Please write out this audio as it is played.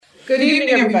Good evening,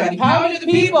 everybody. Power to the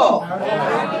people.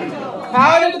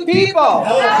 Power to the people.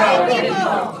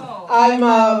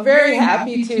 I'm very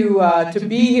happy to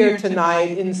be here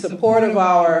tonight in support of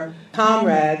our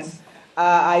comrades.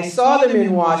 I saw them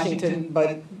in Washington,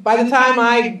 but by the time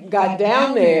I got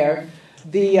down there,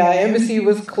 the embassy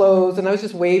was closed, and I was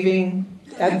just waving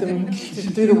at them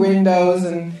through the windows,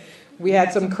 and we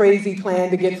had some crazy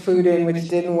plan to get food in, which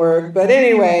didn't work. But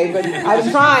anyway, I was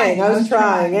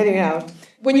trying anyhow.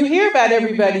 When you hear about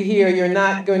everybody here, you're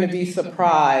not going to be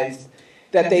surprised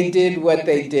that they did what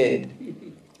they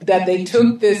did, that they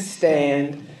took this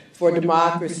stand for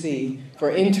democracy,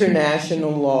 for international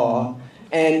law,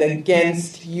 and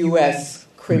against U.S.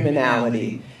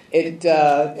 criminality.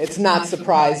 It's not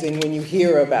surprising when you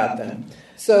hear about them.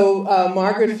 So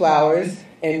Margaret Flowers,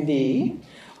 MD,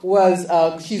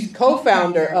 she's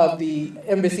co-founder of the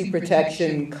Embassy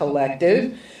Protection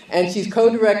Collective, and she's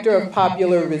co-director of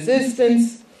Popular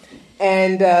Resistance,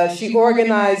 and she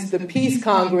organized the Peace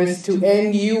Congress to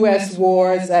end U.S.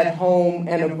 wars at home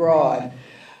and abroad.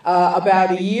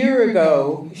 About a year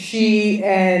ago, she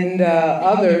and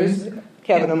others,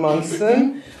 Kevin amongst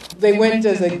them, they went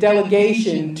as a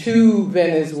delegation to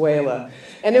Venezuela.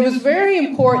 And it was very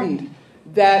important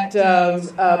that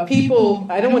people,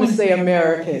 I don't want to say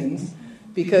Americans,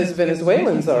 because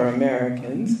Venezuelans are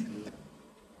Americans,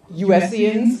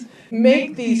 USians,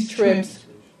 make these trips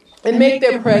and make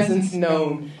their presence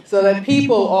known so that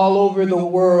people all over the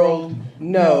world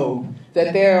know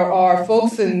that there are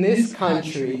folks in this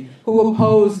country who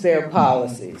oppose their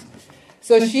policies.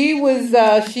 So she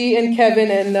and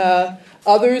Kevin and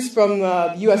others from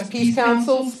the U.S. Peace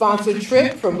Council sponsored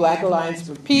trip from Black Alliance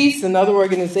for Peace and other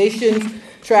organizations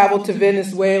traveled to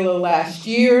Venezuela last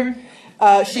year.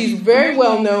 She's very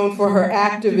well known for her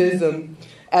activism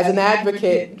as an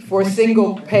advocate for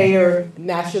single-payer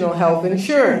national health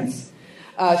insurance.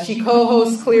 She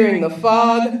co-hosts Clearing the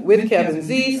Fog with Kevin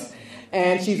Zeese,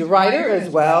 and she's a writer as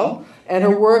well, and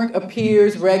her work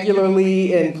appears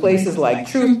regularly in places like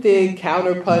Truthdig,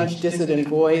 Counterpunch, Dissident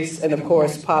Voice, and of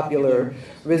course, Popular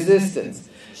Resistance.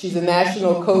 She's a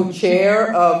national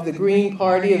co-chair of the Green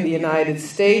Party of the United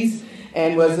States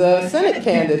and was a Senate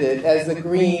candidate as a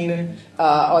Green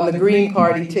on the Green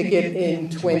Party ticket in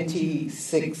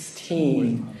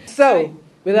 2016. So,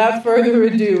 without further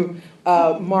ado,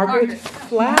 Margaret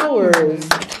Flowers.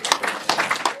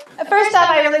 First off,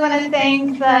 I really want to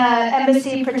thank the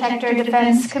Embassy Protector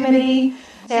Defense Committee.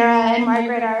 Sarah and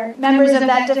Margaret are members of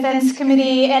that defense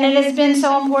committee, and it has been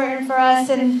so important for us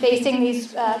in facing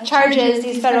these charges,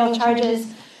 these federal charges,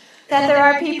 that there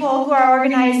are people who are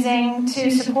organizing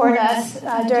to support us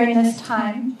during this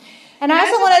time. And I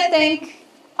also want to thank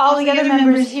all the other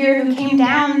members here who came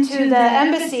down to the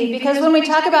embassy, because when we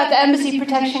talk about the Embassy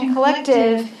Protection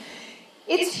Collective,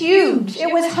 it's huge.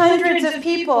 It was hundreds of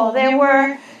people. There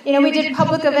were, we did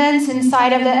public events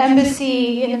inside of the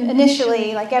embassy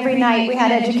initially, like every night we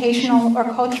had educational or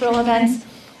cultural events.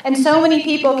 And so many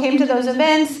people came to those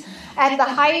events. At the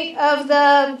height of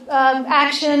the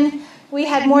action, we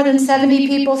had more than 70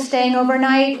 people staying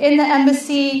overnight in the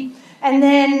embassy. And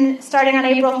then starting on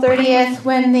April 30th,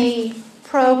 when the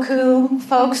pro-coup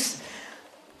folks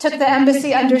took the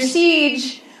embassy under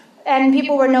siege and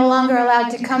people were no longer allowed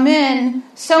to come in,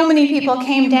 so many people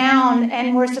came down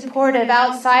and were supportive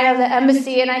outside of the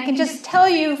embassy. And I can just tell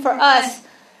you for us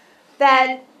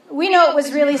that we know it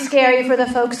was really scary for the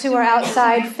folks who were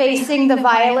outside facing the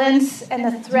violence and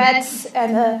the threats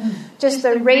and the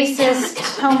racist,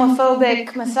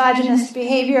 homophobic, misogynist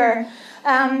behavior.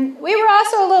 We were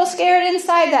also a little scared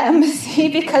inside the embassy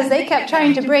because they kept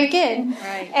trying to break in.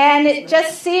 Right. And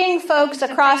just seeing folks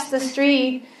across the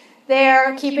street,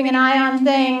 they're keeping an eye on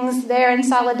things, they're in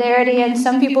solidarity, and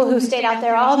some people who stayed out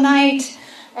there all night,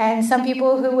 and some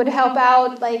people who would help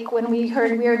out, like when we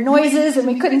heard weird noises and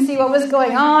we couldn't see what was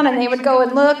going on, and they would go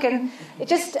and look. And it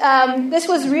just, this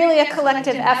was really a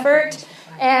collective effort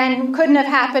and couldn't have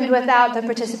happened without the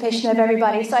participation of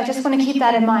everybody. So I just want to keep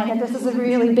that in mind, that this is a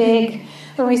really big,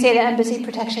 when we say the Embassy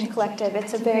Protection Collective,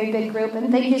 it's a very big group.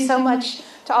 And thank you so much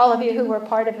to all of you who were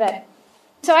part of it.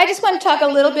 So I just want to talk a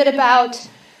little bit about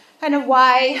kind of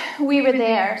why we were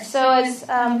there. So as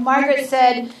Margaret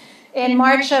said, in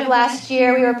March of last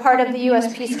year, we were part of the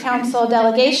U.S. Peace Council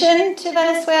delegation to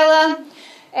Venezuela,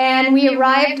 and we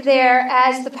arrived there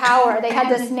as the power. They had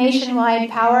this nationwide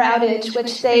power outage,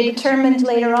 which they determined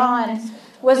later on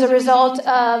was a result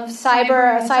of a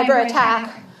cyber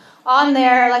attack on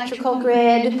their electrical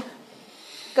grid.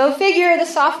 Go figure, the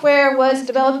software was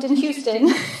developed in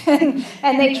Houston,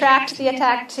 and they tracked the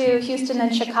attack to Houston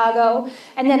and Chicago.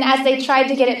 And then as they tried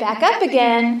to get it back up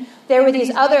again, there were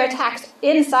these other attacks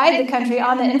inside the country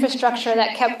on the infrastructure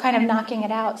that kept kind of knocking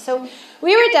it out. So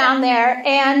we were down there,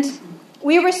 and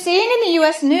we were seeing in the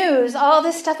U.S. news all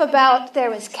this stuff about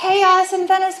there was chaos in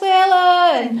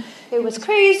Venezuela, and it was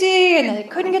crazy, and they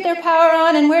couldn't get their power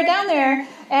on, and we're down there,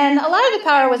 and a lot of the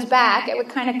power was back. It would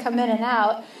kind of come in and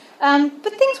out.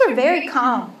 But things were very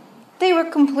calm. They were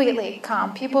completely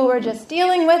calm. People were just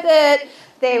dealing with it.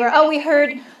 We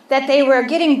heard that they were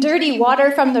getting dirty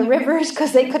water from the rivers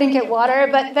because they couldn't get water.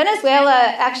 But Venezuela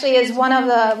actually is one of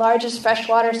the largest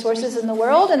freshwater sources in the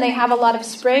world, and they have a lot of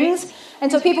springs.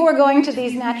 And so people were going to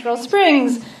these natural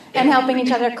springs and helping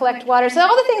each other collect water. So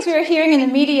all the things we were hearing in the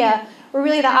media were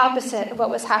really the opposite of what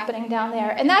was happening down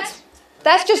there. And that's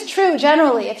just true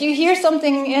generally. If you hear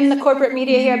something in the corporate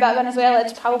media here about Venezuela,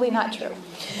 it's probably not true,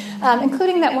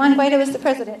 including that Juan Guaido is the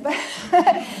president.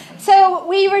 So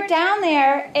we were down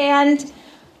there, and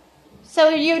so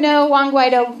Juan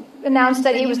Guaido announced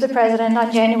that he was the president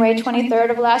on January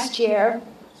 23rd of last year.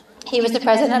 He was the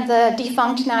president of the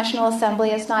defunct National Assembly.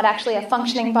 It's not actually a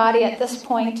functioning body at this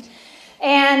point.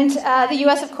 And the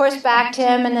U.S., of course, backed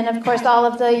him, and then, of course, all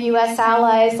of the U.S.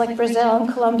 allies like Brazil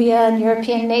and Colombia and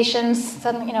European nations,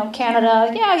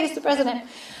 Canada, yeah, he's the president.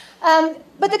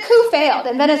 But the coup failed.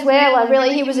 In Venezuela,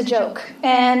 really, he was a joke.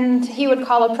 And he would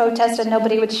call a protest and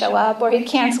nobody would show up, or he'd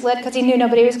cancel it because he knew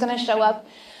nobody was going to show up.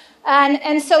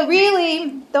 And so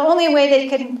really, the only way they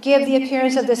could give the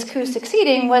appearance of this coup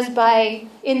succeeding was by,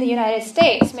 in the United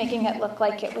States, making it look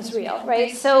like it was real,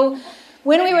 right? So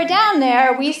when we were down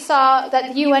there, we saw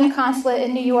that the UN consulate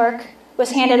in New York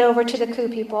was handed over to the coup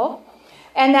people,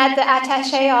 and that the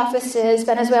attaché offices,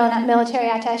 Venezuelan military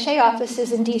attaché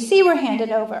offices in D.C. were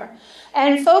handed over.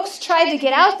 And folks tried to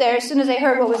get out there as soon as they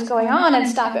heard what was going on and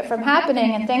stop it from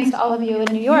happening, and thanks to all of you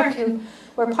in New York who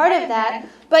were part of that.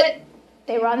 But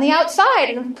they were on the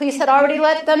outside, and the police had already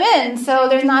let them in, so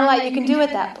there's not a lot you can do at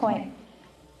that point.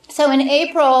 So in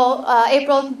April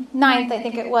 9th, I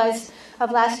think it was,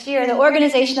 of last year, the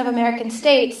Organization of American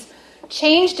States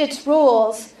changed its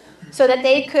rules so that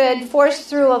they could force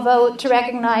through a vote to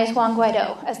recognize Juan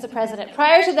Guaido as the president.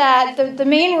 Prior to that, the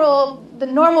main rule, the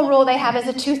normal rule they have is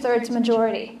a 2/3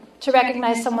 majority to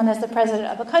recognize someone as the president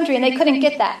of a country, and they couldn't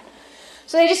get that.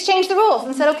 So they just changed the rules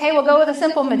and said, okay, we'll go with a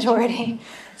simple majority.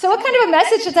 So what kind of a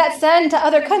message does that send to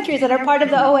other countries that are part of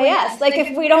the OAS? Like,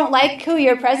 if we don't like who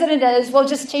your president is, we'll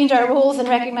just change our rules and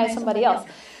recognize somebody else.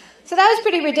 So that was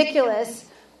pretty ridiculous.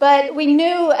 But we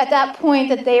knew at that point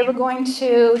that they were going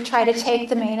to try to take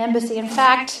the main embassy. In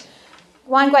fact,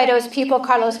 Juan Guaido's people,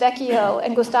 Carlos Vecchio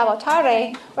and Gustavo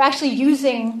Tarre, were actually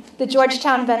using the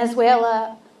Georgetown,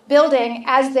 Venezuela building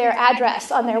as their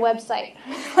address on their website.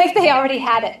 Like they already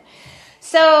had it.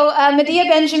 So Medea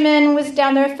Benjamin was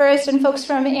down there first, and folks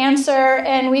from Answer,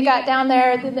 and we got down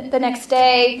there the next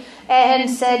day and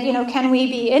said, can we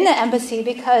be in the embassy?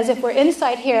 Because if we're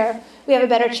inside here, we have a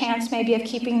better chance maybe of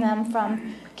keeping them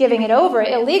from giving it over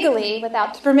illegally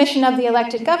without the permission of the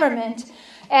elected government.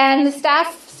 And the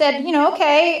staff said,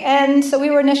 okay. And so we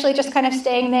were initially just kind of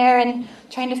staying there and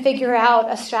trying to figure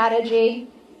out a strategy.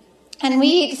 And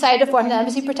we decided to form the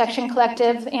Embassy Protection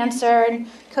Collective, Answer, and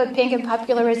Code Pink, and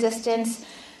Popular Resistance.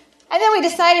 And then we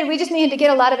decided we just needed to get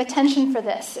a lot of attention for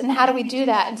this. And how do we do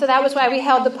that? And so that was why we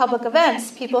held the public events.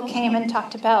 People came and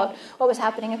talked about what was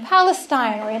happening in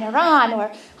Palestine or in Iran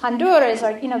or Honduras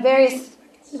or, various.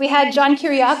 We had John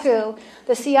Kiriakou,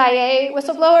 the CIA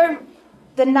whistleblower,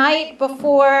 the night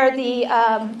before the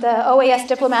OAS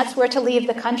diplomats were to leave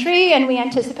the country, and we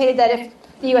anticipated that if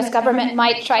the U.S. government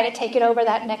might try to take it over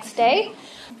that next day.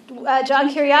 John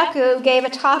Kiriakou gave a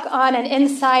talk on an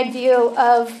inside view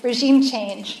of regime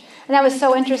change. And that was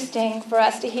so interesting for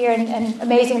us to hear and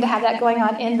amazing to have that going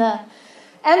on in the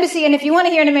embassy. And if you want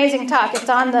to hear an amazing talk, it's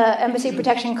on the Embassy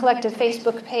Protection Collective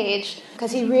Facebook page,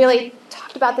 because he really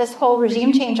talked about this whole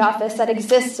regime change office that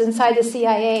exists inside the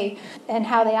CIA and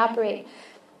how they operate.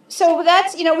 So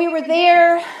that's, we were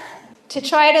there to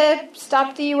try to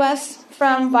stop the U.S.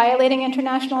 from violating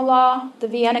international law. The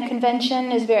Vienna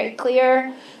Convention is very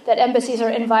clear that embassies are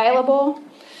inviolable.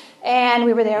 And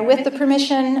we were there with the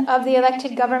permission of the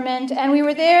elected government. And we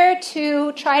were there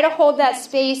to try to hold that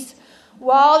space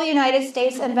while the United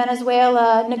States and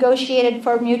Venezuela negotiated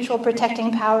for mutual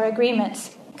protecting power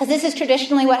agreements. Because this is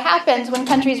traditionally what happens when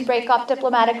countries break off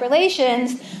diplomatic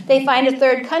relations. They find a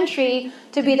third country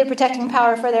to be the protecting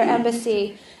power for their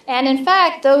embassy. And in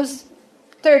fact, those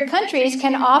third countries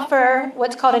can offer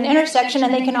what's called an intersection,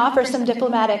 and they can offer some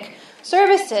diplomatic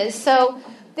services. So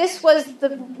this was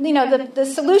the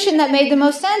solution that made the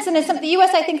most sense, and the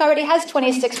U.S. I think already has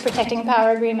 26 protecting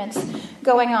power agreements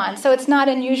going on, so it's not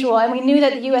unusual. And we knew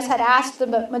that the U.S. had asked the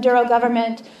Maduro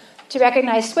government to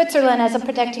recognize Switzerland as a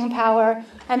protecting power,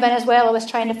 and Venezuela was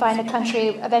trying to find a country.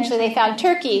 Eventually they found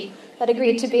Turkey that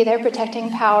agreed to be their protecting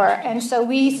power. And so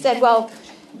we said, well,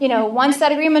 once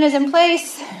that agreement is in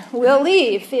place, we'll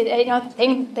leave.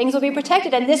 Things will be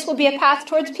protected, and this will be a path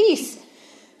towards peace,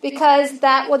 because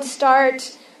that would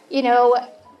start,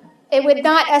 it would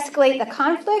not escalate the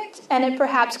conflict, and it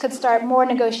perhaps could start more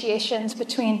negotiations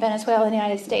between Venezuela and the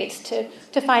United States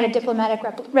to find a diplomatic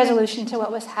resolution to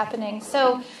what was happening.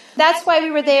 So that's why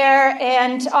we were there.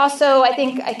 And also, I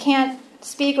think I can't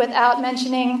speak without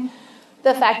mentioning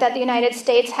the fact that the United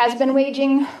States has been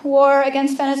waging war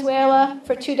against Venezuela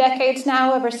for 2 decades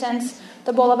now, ever since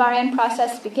the Bolivarian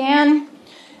process began.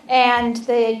 And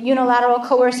the unilateral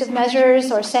coercive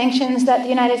measures or sanctions that the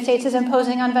United States is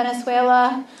imposing on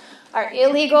Venezuela are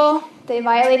illegal. They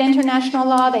violate international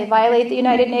law. They violate the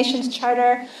United Nations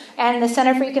Charter. And the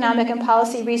Center for Economic and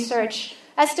Policy Research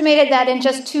estimated that in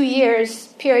just 2 years,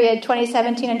 period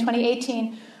 2017 and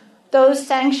 2018, those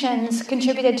sanctions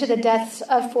contributed to the deaths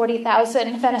of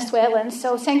 40,000 Venezuelans.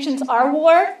 So sanctions are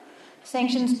war.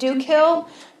 Sanctions do kill,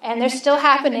 and they're still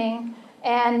happening.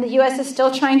 And the U.S. is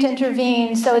still trying to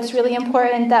intervene, so it's really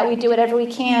important that we do whatever we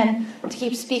can to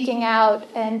keep speaking out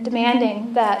and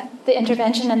demanding that the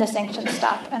intervention and the sanctions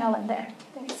stop. And I'll end there.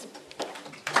 Thanks.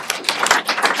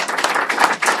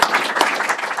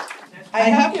 I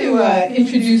have to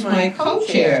introduce my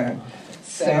co-chair,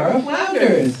 Sarah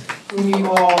Flounders, whom you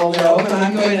all know, but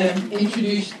I'm going to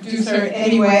introduce her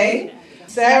anyway.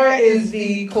 Sarah is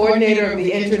the coordinator of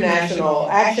the International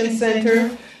Action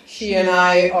Center. She and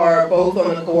I are both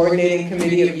on the coordinating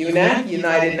committee of UNAC,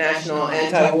 United National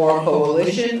Anti-War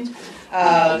Coalition.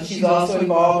 She's also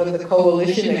involved with the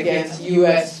Coalition Against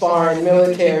U.S. Foreign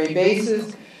Military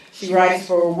Bases. She writes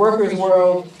for Workers'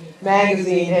 World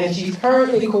magazine, and she's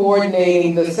currently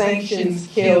coordinating the Sanctions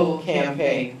Kill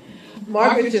campaign.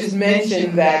 Margaret just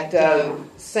mentioned that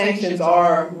sanctions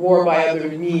are war by other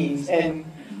means and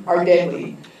are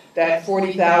deadly, that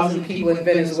 40,000 people in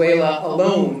Venezuela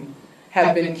alone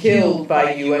have been killed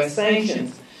by U.S.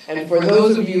 sanctions. And for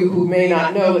those of you who may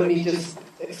not know, let me just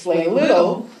explain a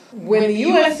little. When the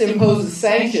U.S. imposes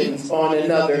sanctions on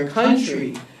another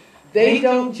country, they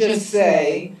don't just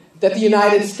say that the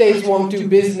United States won't do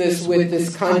business with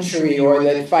this country or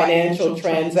that financial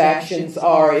transactions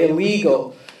are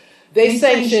illegal. They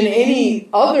sanction any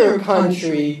other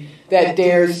country that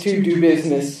dares to do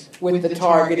business with the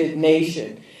targeted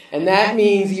nation. And that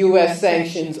means U.S.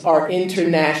 sanctions are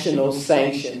international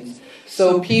sanctions.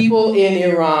 So people in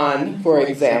Iran, for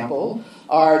example,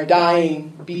 are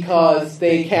dying because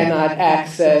they cannot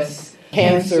access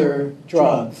cancer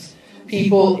drugs.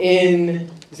 People in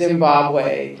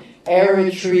Zimbabwe,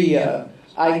 Eritrea,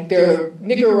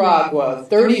 Nicaragua,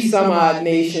 30-some-odd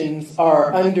nations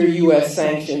are under U.S.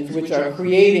 sanctions, which are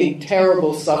creating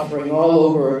terrible suffering all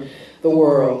over the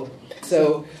world.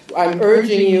 So I'm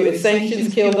urging you, it's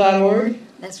sanctionskill.org?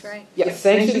 That's right. Yes,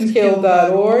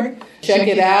 sanctionskill.org. Check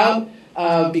it out,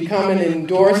 become an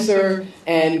endorser,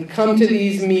 and come to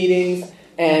these meetings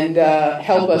and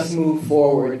help us move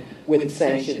forward with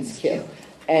Sanctions Kill.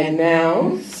 And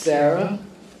now, Sarah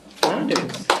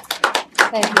Flounders.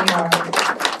 Thank you, Margaret.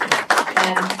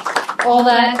 And all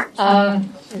that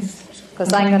is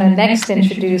because I'm going to next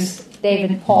introduce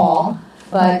David Paul.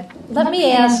 But let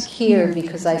me ask here,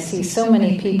 because I see so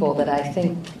many people that I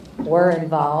think were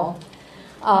involved,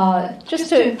 just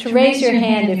to raise your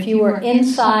hand if you were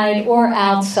inside or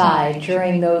outside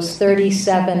during those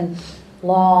 37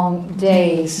 long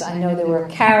days. I know there were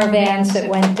caravans that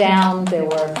went down. There's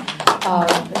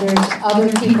other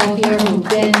people here who've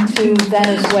been to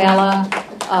Venezuela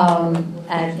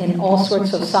and in all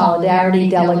sorts of solidarity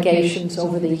delegations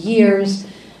over the years.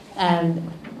 And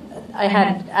I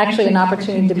had actually an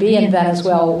opportunity to be in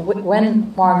Venezuela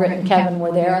when Margaret and Kevin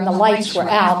were there, and the lights were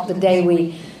out the day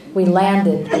we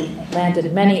landed. We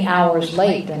landed many hours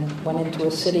late and went into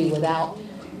a city without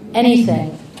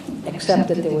anything except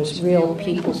that there was real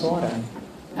people's order.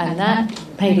 And that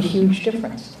made a huge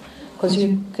difference, because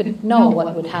you could know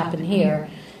what would happen here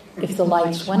if the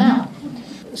lights went out.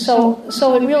 So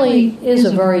it really is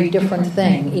a very different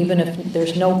thing. Even if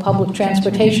there's no public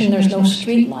transportation, there's no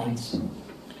street lights.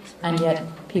 And yet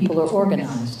people are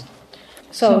organized.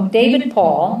 So David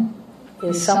Paul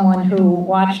is someone who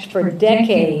watched for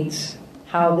decades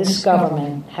how this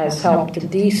government has helped to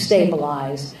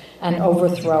destabilize and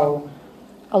overthrow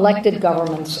elected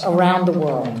governments around the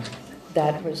world.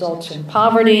 That results in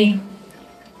poverty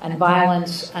and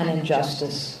violence and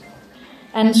injustice.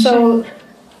 And so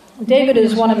David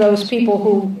is one of those people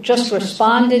who just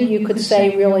responded, you could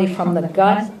say, really from the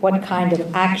gut, what kind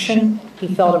of action he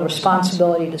felt a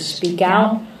responsibility to speak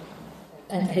out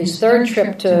his third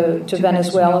trip to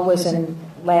Venezuela was in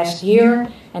last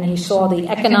year, and he saw the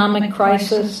economic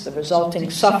crisis, the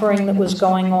resulting suffering that was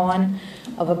going on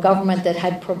of a government that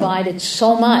had provided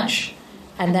so much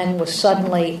and then was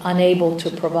suddenly unable to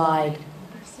provide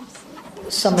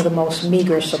some of the most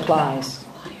meager supplies.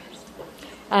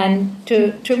 And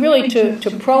to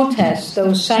protest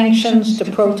those sanctions, to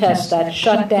protest that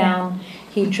shutdown,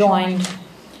 he joined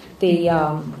the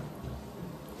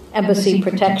Embassy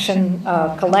Protection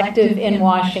Collective in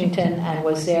Washington and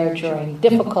was there during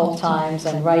difficult times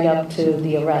and right up to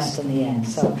the arrest in the end.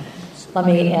 So let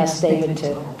me ask David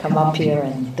to come up here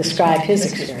and describe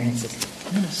his experiences.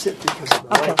 I'm going to sit because of the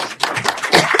lights.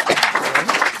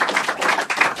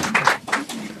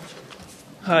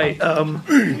 Hi.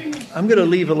 I'm going to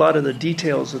leave a lot of the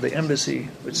details of the embassy,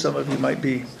 which some of you might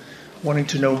be wanting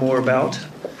to know more about,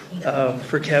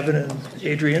 for Kevin and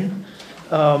Adrian.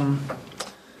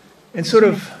 And sort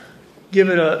of give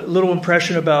it a little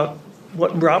impression about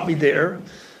what brought me there.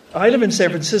 I live in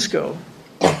San Francisco,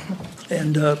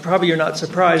 and probably you're not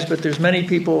surprised, but there's many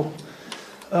people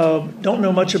don't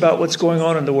know much about what's going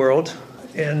on in the world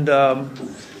and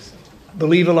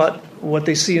believe a lot what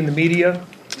they see in the media.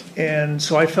 And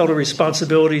so I felt a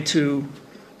responsibility to,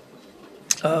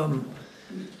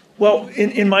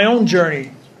 in my own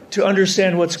journey, to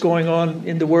understand what's going on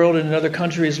in the world and in other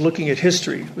countries, looking at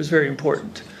history was very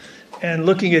important. And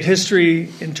looking at history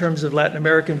in terms of Latin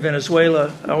America and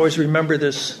Venezuela, I always remember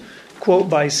this quote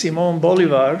by Simón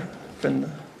Bolívar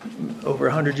from over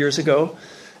 100 years ago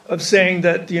of saying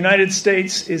that the United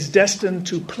States is destined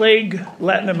to plague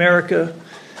Latin America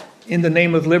in the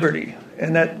name of liberty.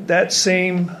 And that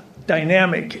same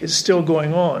dynamic is still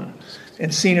going on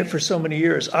and seen it for so many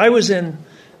years. I was in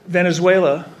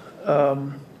Venezuela,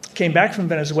 came back from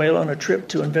Venezuela on a trip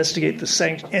to investigate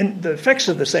the effects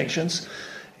of the sanctions.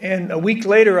 And a week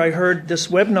later, I heard this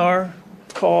webinar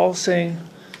call saying,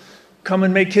 come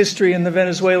and make history in the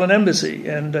Venezuelan embassy.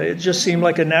 And it just seemed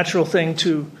like a natural thing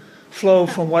to flow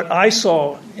from what I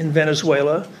saw in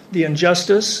Venezuela, the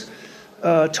injustice,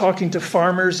 talking to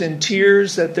farmers in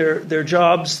tears that their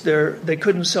jobs, they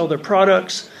couldn't sell their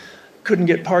products, couldn't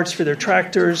get parts for their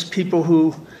tractors, people who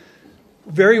were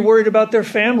very worried about their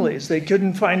families. They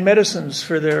couldn't find medicines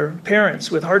for their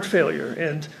parents with heart failure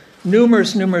and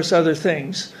numerous other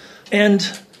things. And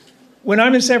when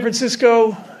I'm in San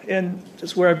Francisco, and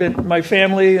that's where I've been with my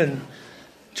family, and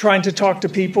trying to talk to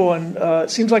people, and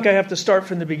it seems like I have to start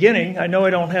from the beginning. I know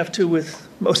I don't have to with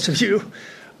most of you,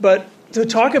 but to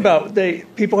talk about,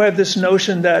 people have this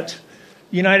notion that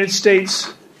the United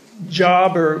States'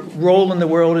 job or role in the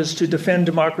world is to defend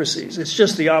democracies. It's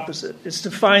just the opposite. It's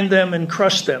to find them and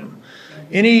crush them.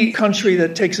 Any country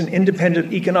that takes an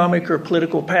independent economic or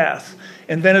political path,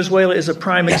 and Venezuela is a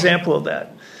prime example of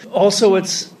that. Also,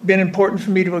 it's been important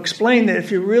for me to explain that if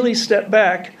you really step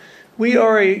back, we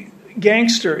are a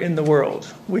gangster in the world.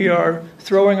 We are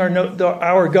throwing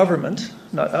our government,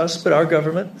 not us, but our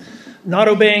government, not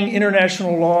obeying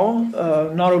international law,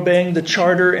 not obeying the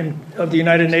Charter of the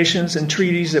United Nations and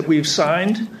treaties that we've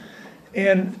signed,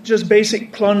 and just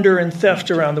basic plunder and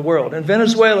theft around the world. And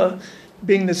Venezuela,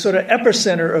 being the sort of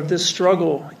epicenter of this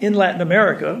struggle in Latin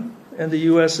America, and the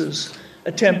U.S.'s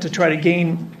attempt to try to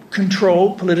gain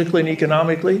control politically and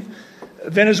economically,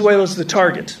 Venezuela is the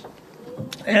target.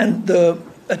 And the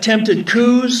attempted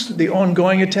coups, the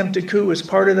ongoing attempted coup is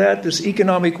part of that, this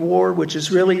economic war, which is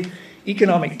really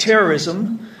economic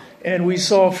terrorism. And we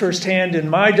saw firsthand in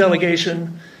my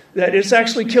delegation that it's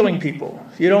actually killing people.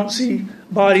 You don't see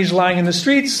bodies lying in the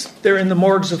streets. They're in the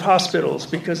morgues of hospitals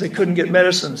because they couldn't get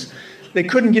medicines. They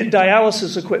couldn't get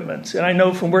dialysis equipment. And I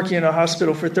know from working in a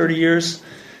hospital for 30 years,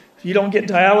 if you don't get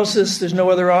dialysis, there's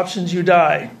no other options, you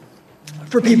die.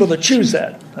 For people that choose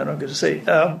that, I don't get to say.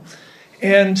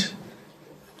 And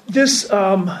this,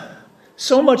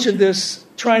 so much of this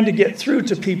trying to get through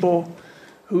to people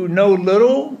who know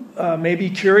little, may be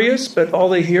curious, but all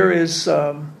they hear is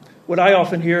what I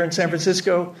often hear in San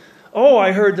Francisco. Oh,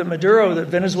 I heard that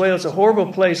Venezuela is a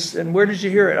horrible place, and where did you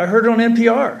hear it? I heard it on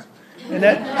NPR.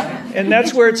 And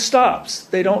that's where it stops.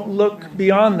 They don't look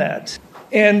beyond that.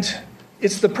 And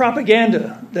it's the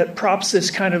propaganda that props this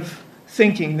kind of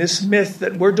thinking, this myth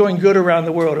that we're doing good around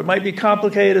the world. It might be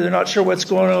complicated, they're not sure what's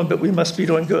going on, but we must be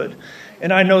doing good.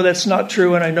 And I know that's not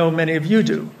true, and I know many of you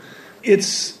do.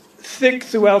 It's thick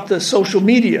throughout the social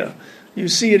media. You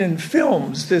see it in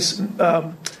films, this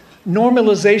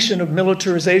normalization of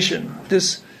militarization.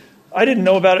 This, I didn't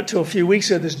know about it till a few weeks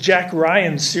ago, this Jack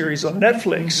Ryan series on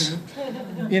Netflix.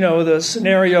 You know, the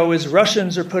scenario is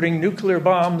Russians are putting nuclear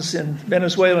bombs in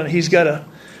Venezuela, and he's got to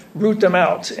root them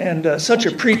out, and such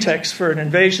a pretext for an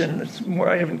invasion.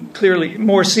 I haven't clearly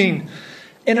more seen.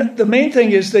 And the main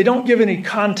thing is they don't give any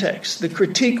context. The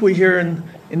critique we hear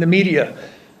in the media,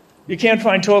 you can't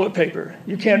find toilet paper,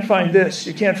 you can't find this,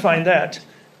 you can't find that.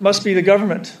 Must be the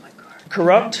government.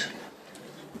 Corrupt,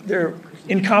 they're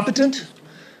incompetent.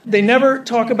 They never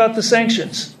talk about the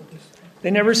sanctions. They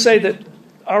never say that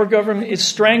our government is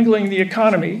strangling the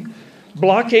economy,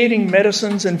 blockading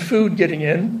medicines and food getting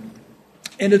in.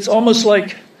 And it's almost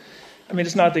like,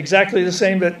 it's not exactly the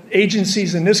same, but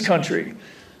agencies in this country,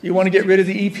 you want to get rid of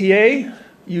the EPA,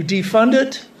 you defund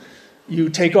it, you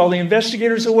take all the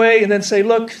investigators away, and then say,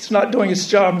 look, it's not doing its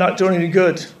job, not doing any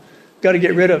good, got to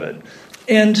get rid of it.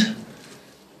 And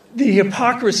the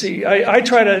hypocrisy, I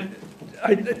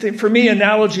think for me,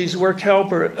 analogies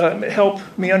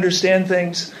help me understand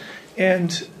things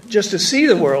and just to see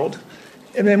the world.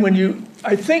 And then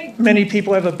I think many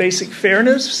people have a basic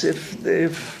fairness if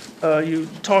you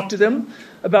talk to them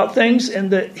about things, and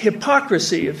the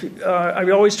hypocrisy. I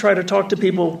always try to talk to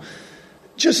people,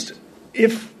 just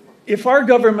if our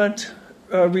government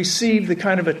received the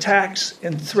kind of attacks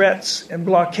and threats and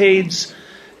blockades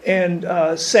and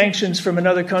sanctions from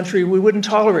another country, we wouldn't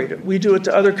tolerate it. We do it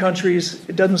to other countries.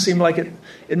 It doesn't seem like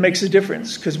it makes a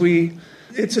difference because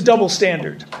it's a double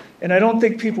standard. And I don't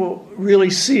think people really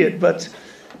see it, but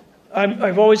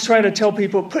I've always tried to tell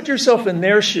people, put yourself in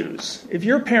their shoes. If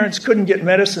your parents couldn't get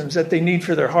medicines that they need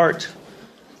for their heart,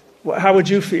 how would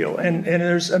you feel? And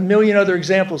there's a million other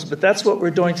examples, but that's what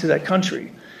we're doing to that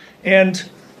country. And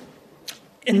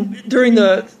during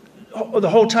the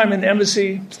whole time in the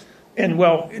embassy,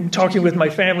 in talking with my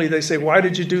family, they say, why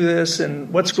did you do this?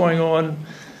 And what's going on?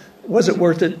 Was it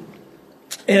worth it?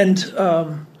 And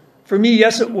for me,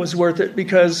 yes, it was worth it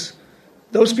because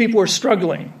those people were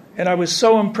struggling. And I was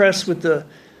so impressed with the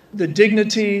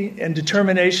dignity and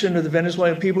determination of the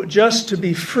Venezuelan people just to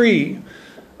be free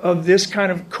of this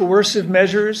kind of coercive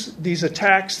measures, these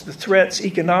attacks, the threats,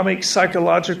 economic,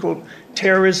 psychological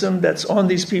terrorism that's on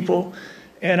these people.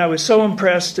 And I was so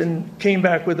impressed and came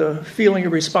back with a feeling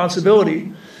of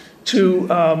responsibility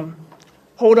to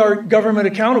hold our government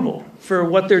accountable for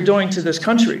what they're doing to this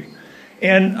country.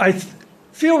 And I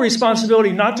feel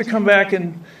responsibility not to come back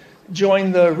and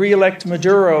join the re-elect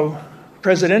Maduro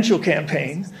presidential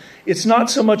campaign. It's not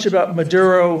so much about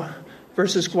Maduro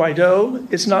versus Guaido.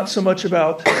 It's not so much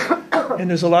about, and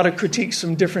there's a lot of critiques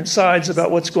from different sides about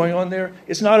what's going on there.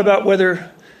 It's not about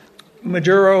whether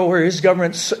Maduro or his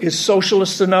government is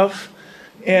socialist enough.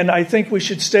 And I think we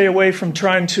should stay away from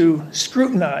trying to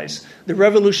scrutinize the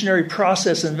revolutionary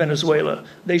process in Venezuela.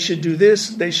 They should do this,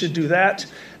 they should do that.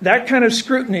 That kind of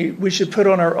scrutiny we should put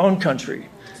on our own country.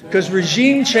 Because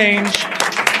regime change,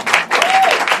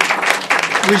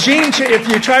 if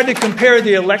you tried to compare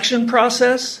the election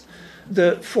process,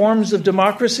 the forms of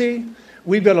democracy,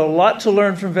 we've got a lot to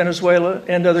learn from Venezuela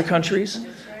and other countries.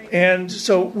 And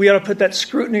so we ought to put that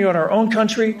scrutiny on our own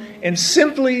country and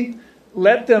simply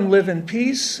let them live in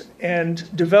peace and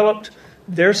develop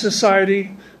their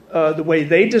society the way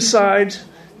they decide,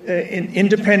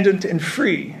 independent and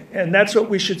free. And that's what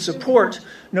we should support,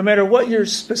 no matter what your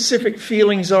specific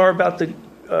feelings are about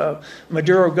the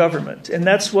Maduro government. And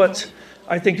that's what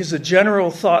I think is a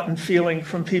general thought and feeling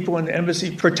from people in the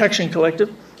Embassy Protection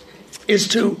Collective, is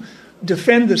to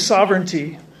defend the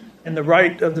sovereignty and the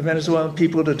right of the Venezuelan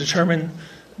people to determine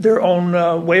their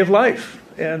own way of life.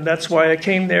 And that's why I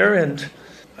came there, and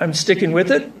I'm sticking with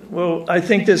it. Well, I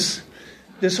think this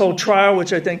whole trial,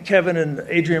 which I think Kevin and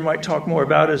Adrian might talk more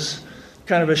about, is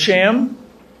kind of a sham.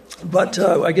 But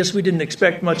I guess we didn't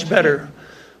expect much better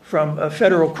from a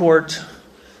federal court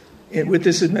with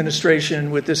this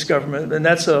administration, with this government. And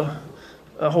that's a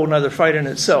whole other fight in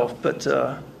itself. But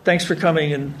thanks for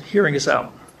coming and hearing us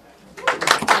out.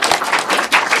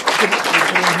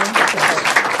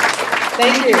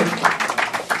 Thank you.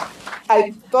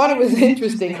 I thought it was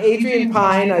interesting. Adrienne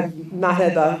Pine, I've not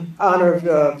had the honor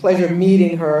of pleasure of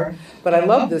meeting her, but I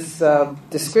love this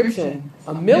description,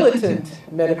 a militant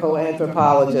medical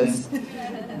anthropologist.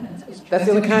 That's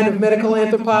the kind of medical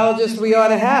anthropologist we ought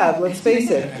to have, let's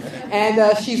face it.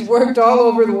 And she's worked all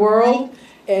over the world,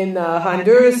 in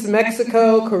Honduras,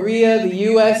 Mexico, Korea, the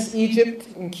U.S., Egypt,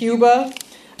 and Cuba.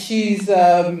 She's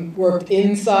worked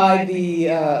inside the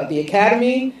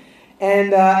academy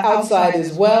and outside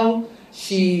as well.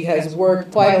 She has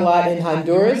worked quite a lot in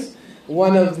Honduras,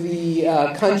 one of the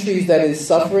countries that is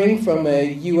suffering from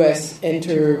a U.S.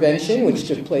 intervention, which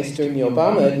took place during the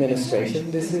Obama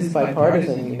administration. This is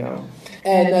bipartisan, you know.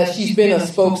 And she's been a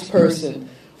spokesperson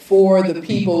for the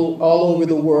people all over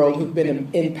the world who've been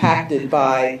impacted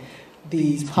by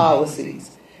these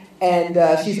policies. And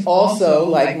she's also,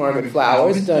 like Margaret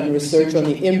Flowers, done research on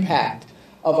the impact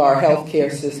of our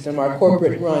healthcare system, our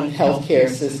corporate-run healthcare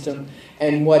system,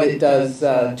 and what it does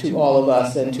to all of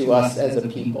us and to us as a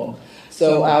people.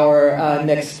 So our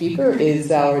next speaker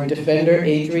is our defender,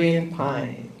 Adrienne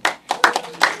Pine.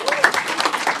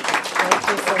 Thank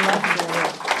you so much.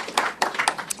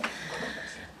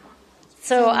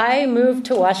 So I moved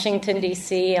to Washington,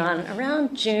 D.C. on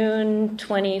around June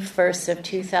 21st of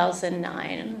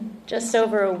 2009. Just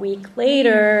over a week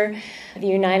later, the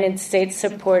United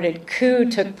States-supported coup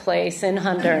took place in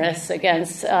Honduras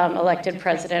against elected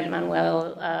President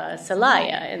Manuel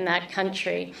Zelaya in that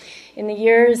country. In the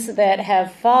years that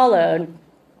have followed,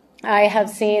 I have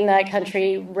seen that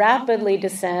country rapidly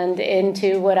descend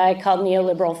into what I call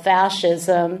neoliberal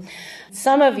fascism.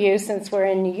 Some of you, since we're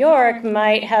in New York,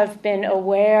 might have been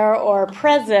aware or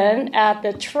present at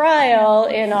the trial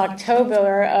in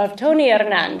October of Tony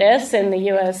Hernandez in the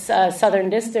U.S. Southern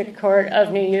District Court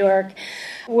of New York,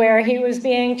 where he was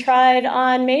being tried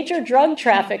on major drug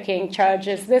trafficking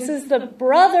charges. This is the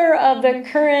brother of the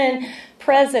current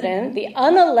president, the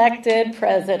unelected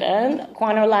president,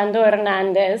 Juan Orlando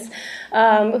Hernandez,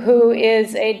 who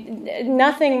is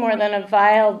nothing more than a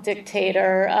vile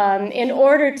dictator, in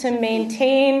order to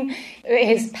maintain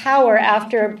his power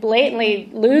after blatantly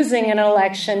losing an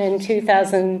election in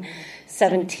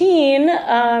 2017,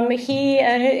 he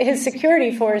and his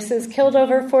security forces killed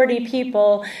over 40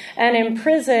 people and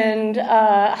imprisoned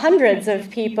hundreds of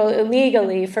people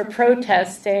illegally for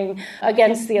protesting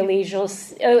against the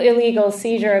illegal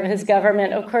seizure of his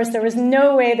government. Of course, there was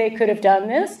no way they could have done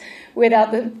this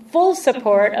without the full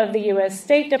support of the U.S.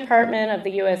 State Department, of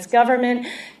the U.S. government,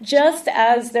 just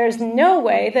as there's no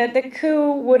way that the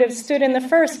coup would have stood in the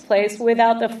first place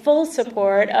without the full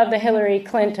support of the Hillary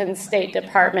Clinton State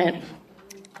Department.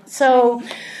 So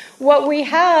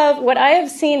what I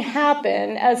have seen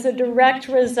happen as a direct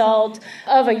result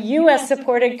of a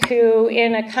U.S.-supported coup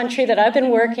in a country that I've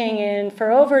been working in for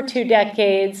over 2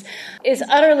 decades is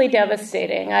utterly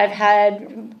devastating. I've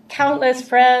had countless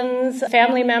friends,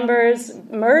 family members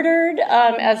murdered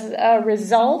as a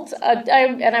result,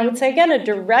 and I would say again, a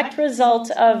direct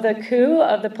result of the coup,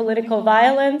 of the political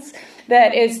violence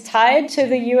that is tied to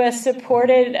the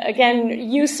U.S.-supported,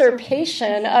 again,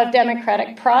 usurpation of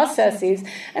democratic processes.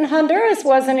 And Honduras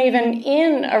wasn't even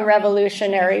in a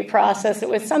revolutionary process. It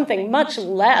was something much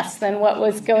less than what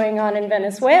was going on in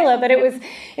Venezuela. But it was,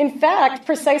 in fact,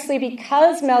 precisely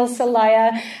because Mel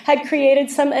Zelaya had created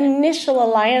some initial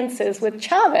alliances with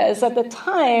Chavez at the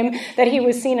time that he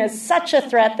was seen as such a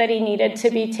threat that he needed to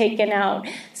be taken out.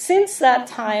 Since that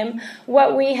time,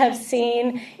 what we have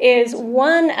seen is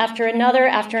one after another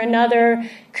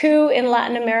coup in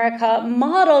Latin America,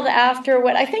 modeled after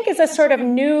what I think is a sort of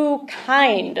new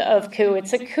kind of coup.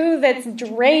 It's a coup that's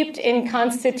draped in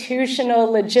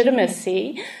constitutional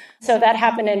legitimacy. So that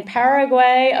happened in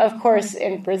Paraguay, of course,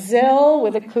 in Brazil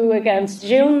with a coup against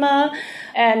Dilma.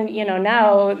 And,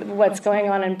 now what's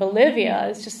going on in Bolivia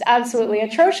is just absolutely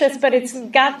atrocious. But it's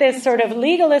got this sort of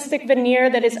legalistic veneer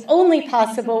that is only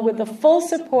possible with the full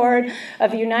support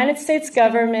of the United States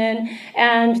government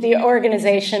and the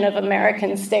Organization of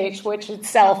American States, which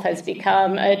itself has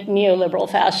become a neoliberal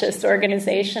fascist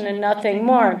organization and nothing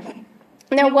more.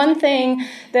 Now, one thing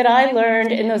that I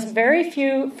learned in those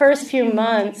first few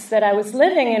months that I was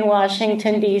living in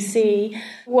Washington, D.C.,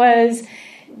 was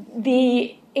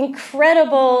the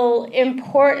incredible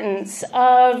importance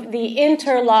of the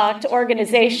interlocked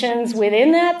organizations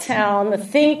within that town, the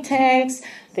think tanks,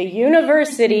 the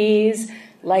universities,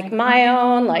 like my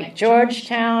own, like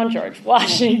Georgetown, George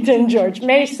Washington, George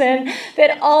Mason,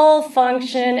 that all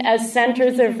function as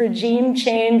centers of regime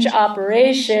change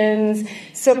operations,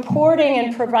 supporting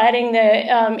and providing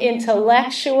the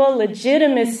intellectual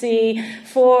legitimacy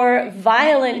for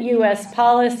violent U.S.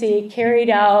 policy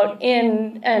carried out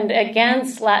in and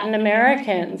against Latin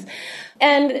Americans.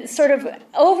 And sort of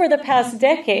over the past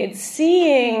decade,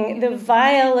 seeing the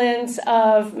violence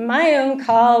of my own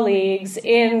colleagues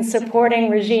in supporting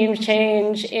regime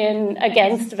change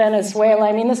against Venezuela.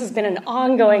 I mean, this has been an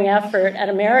ongoing effort at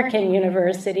American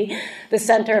University, the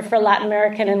Center for Latin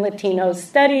American and Latino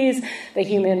Studies, the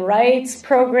Human Rights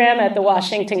Program at the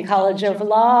Washington College of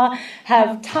Law,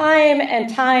 have time and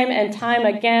time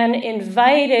again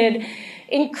invited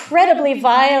incredibly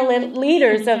violent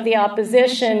leaders of the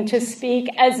opposition to speak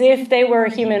as if they were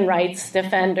human rights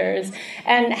defenders,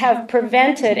 and have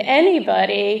prevented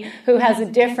anybody who has a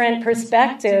different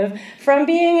perspective from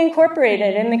being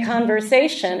incorporated in the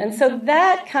conversation. And so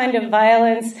that kind of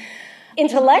violence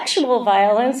intellectual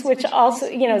violence, which also,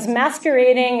 is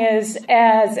masquerading as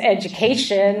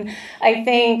education, I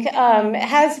think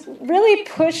has really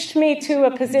pushed me to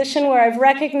a position where I've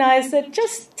recognized that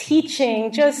just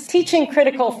teaching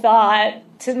critical thought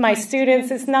to my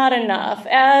students is not enough.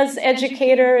 As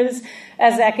educators,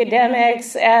 as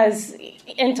academics, as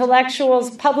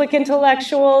intellectuals, public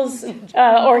intellectuals,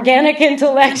 organic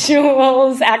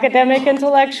intellectuals, academic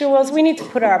intellectuals, we need to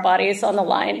put our bodies on the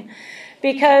line.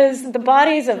 Because the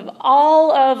bodies of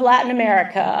all of Latin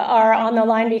America are on the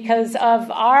line because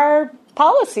of our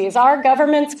policies, our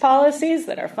government's policies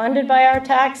that are funded by our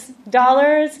tax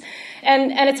dollars,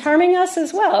 and it's harming us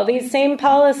as well. These same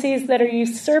policies that are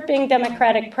usurping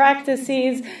democratic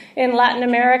practices in Latin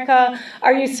America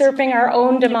are usurping our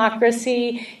own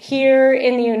democracy here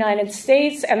in the United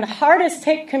States, and the hardest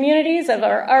hit communities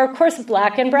are, of course,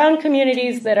 Black and brown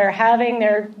communities that are having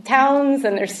their towns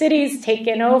and their cities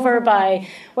taken over by,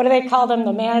 what do they call them,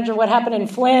 the manager, what happened in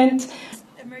Flint?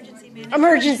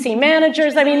 Emergency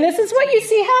managers. I mean, this is what you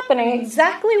see happening.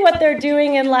 Exactly what they're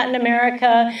doing in Latin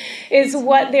America is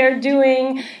what they're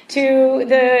doing to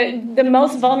the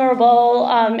most vulnerable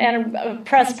and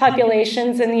oppressed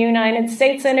populations in the United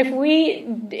States. And if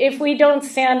we don't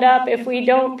stand up, if we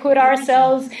don't put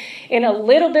ourselves at a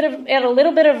little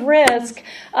bit of risk,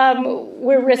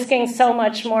 we're risking so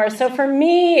much more. So for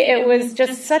me, it was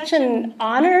just such an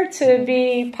honor to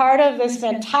be part of this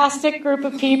fantastic group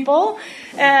of people.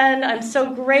 And I'm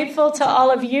so grateful to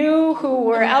all of you who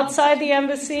were outside the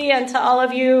embassy and to all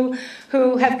of you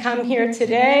who have come here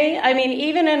today. I mean,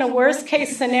 even in a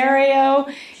worst-case scenario,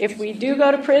 if we do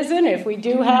go to prison, if we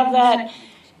do have that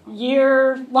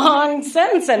year-long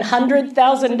sentence and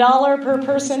 $100,000 per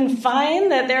person fine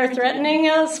that they're threatening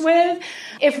us with,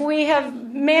 if we have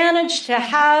managed to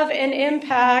have an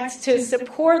impact to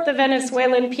support the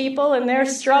Venezuelan people in their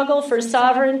struggle for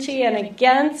sovereignty and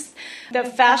against the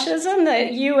fascism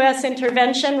that U.S.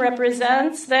 intervention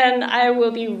represents, then I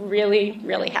will be really,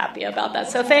 really happy about that.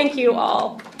 So thank you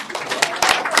all.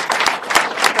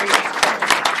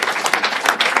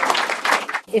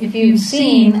 If you've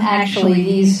seen, actually,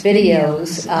 these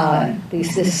videos,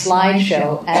 this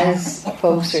slideshow, as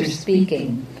folks are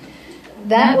speaking,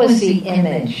 that was the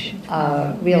image,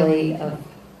 really, of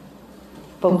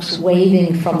folks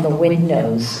waving from the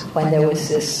windows when there was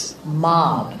this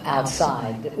mob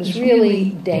outside. It was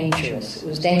really dangerous. It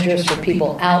was dangerous for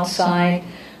people outside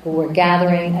who were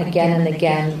gathering again and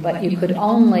again, but you could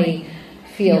only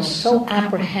feel so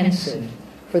apprehensive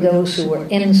for those who were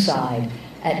inside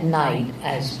at night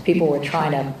as people were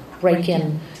trying to break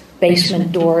in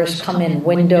basement doors, come in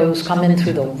windows, come in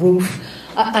through the roof.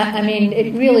 I mean,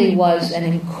 it really was an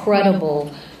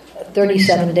incredible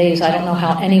 37 days. I don't know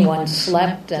how anyone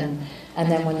slept, and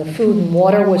then when the food and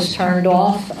water was turned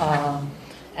off,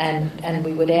 and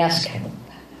we would ask,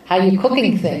 how are you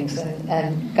cooking things?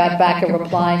 And got back a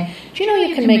reply, do you know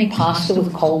you can make pasta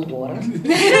with cold water?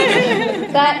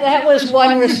 that was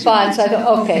one response. I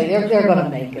thought, okay, they're going to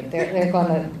make it. They're going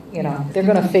to, they're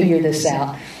going to figure this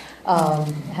out,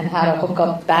 and how to hook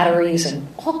up batteries and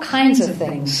all kinds of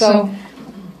things. So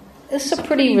this is a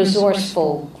pretty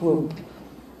resourceful group.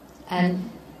 And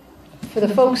for the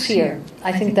folks here,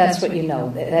 I think that's what you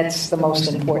know. That's the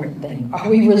most important thing. Are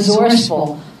we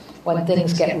resourceful when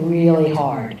things get really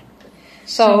hard?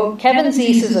 So Kevin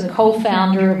Zeese is a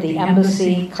co-founder of the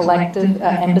Embassy Collective,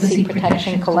 Embassy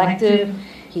Protection Collective.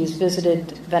 He's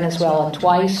visited Venezuela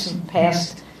twice in the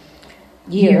past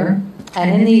year.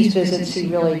 And in these visits, he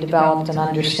really developed an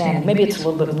understanding. Maybe it's a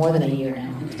little bit more than a year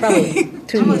now. It's probably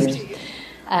 2 years.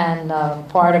 And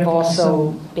part of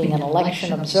also being an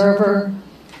election observer.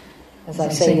 As I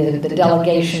say, the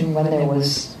delegation when there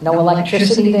was no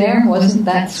electricity there, wasn't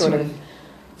that sort of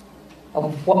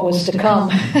what was to come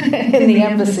in the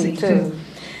embassy, too.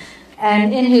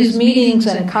 And in his meetings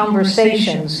and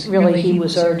conversations, really he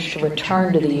was urged to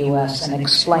return to the U.S. and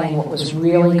explain what was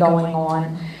really going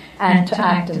on and to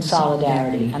act in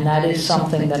solidarity. And that is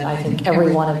something that I think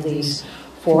every one of these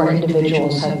 4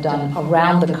 individuals have done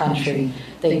around the country.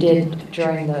 They did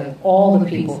during all the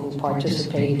people who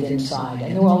participated inside.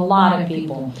 And there were a lot of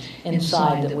people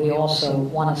inside that we also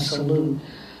want to salute.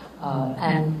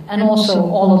 And also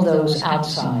all of those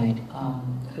outside,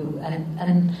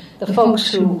 and the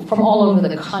folks who from all over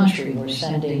the country were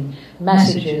sending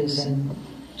messages and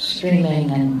streaming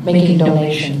and making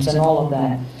donations and all of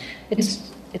that.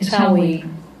 It's how we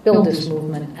build this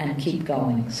movement and keep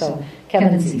going. So,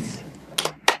 Kevin Zeese.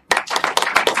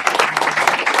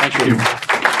 Thank you.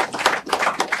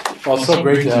 Well, it's so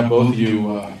great to have both of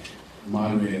you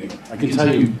moderating. I can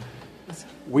tell you,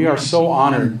 we are so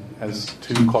honored as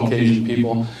 2 Caucasian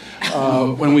people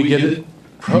when we get it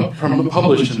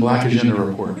published in Black Agenda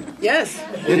Report. Yes.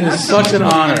 It is such an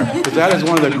honor, because that is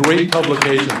one of the great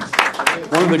publications.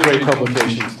 One of the great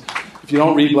publications. If you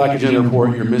don't read Black Agenda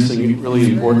Report, you're missing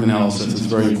really important analysis. It's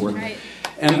very important.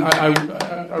 And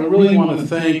I really want to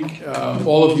thank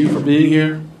all of you for being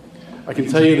here. I can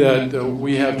tell you that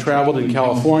we have traveled in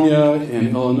California, in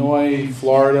Illinois,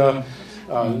 Florida.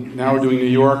 Now we're doing New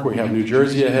York. We have New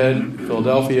Jersey ahead,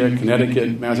 Philadelphia,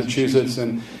 Connecticut, Massachusetts.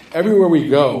 And everywhere we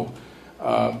go,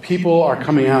 people are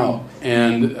coming out.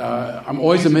 And I'm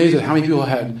always amazed at how many people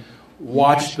had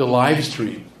watched the live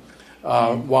stream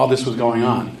while this was going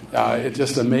on. It's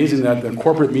just amazing that the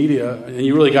corporate media, and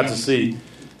you really got to see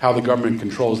how the government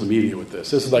controls the media with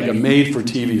this. This is like a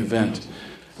made-for-TV event.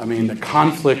 I mean, the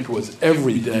conflict was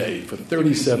every day for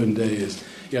 37 days.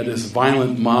 You had this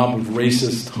violent mob of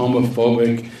racist,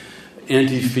 homophobic,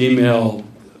 anti-female,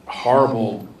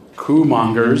 horrible coup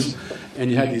mongers, and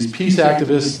you had these peace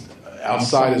activists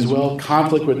outside as well,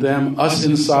 conflict with them, us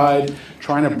inside,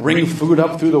 trying to bring food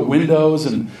up through the windows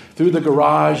and through the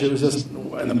garage. It was just,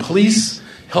 and the police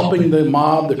helping the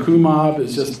mob, the coup mob,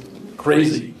 is just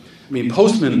crazy. I mean,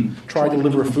 postmen tried to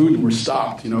deliver food and were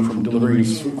stopped, from delivering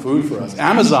food for us.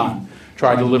 Amazon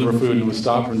tried to deliver food and was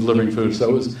stopped from delivering food.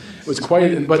 So it was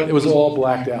quite, but it was all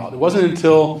blacked out. It wasn't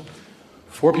until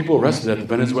 4 people arrested at the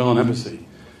Venezuelan embassy.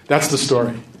 That's the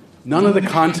story. None of the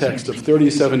context of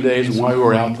 37 days and why we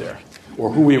were out there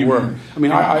or who we were. I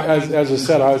mean, as I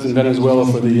said, I was in Venezuela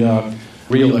for the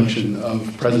re-election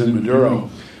of President Maduro.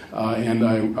 And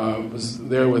I was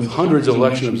there with hundreds of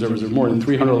election observers. There were more than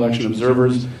 300 election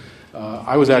observers.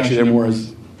 I was actually there more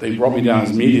as they brought me down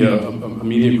as media, a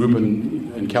media group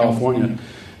in California,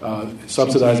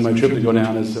 subsidized my trip to go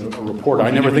down as a reporter.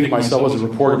 I never think of myself as a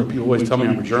reporter, but people always tell me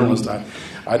I'm a journalist.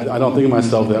 I don't think of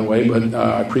myself that way, but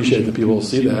I appreciate that people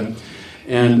see that.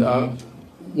 And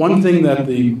one thing that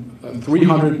the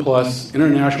 300-plus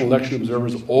international election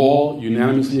observers all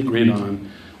unanimously agreed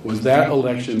on was that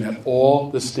election met all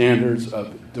the standards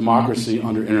of democracy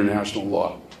under international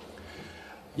law.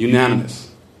 Unanimous.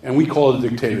 And we call it a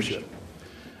dictatorship.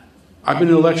 I've been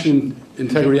an election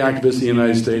integrity activist in the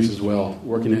United States as well,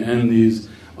 working to end these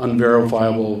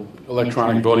unverifiable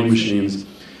electronic voting machines.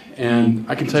 And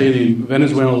I can tell you the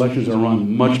Venezuelan elections are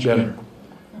run much better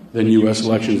than U.S.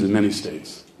 elections in many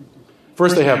states.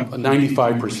 First, they have a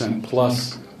 95%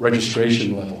 plus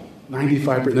registration level.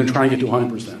 95%. They're trying to get to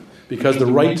 100%. Because the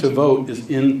right to vote is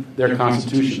in their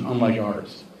constitution, unlike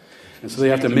ours. And so they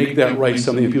have to make that right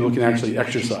something that people can actually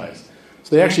exercise.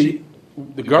 So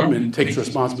the government takes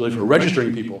responsibility for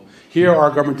registering people. Here,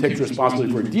 our government takes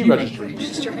responsibility for deregistering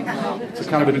people. It's a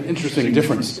kind of an interesting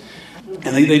difference.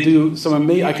 And they do some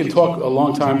amazing, I can talk a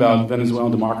long time about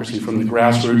Venezuelan democracy from the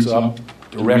grassroots up,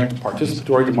 direct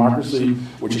participatory democracy,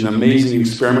 which is an amazing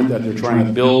experiment that they're trying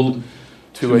to build,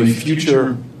 to a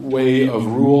future way of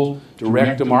rule,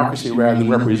 direct democracy rather than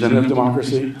representative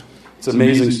democracy. It's an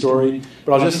amazing story.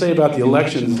 But I'll just say about the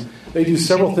elections, they do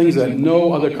several things that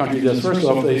no other country does. First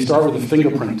off, they start with a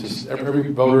fingerprint.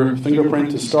 Every voter,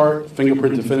 fingerprint to start,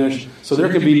 fingerprint to finish. So there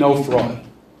can be no fraud.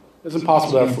 It's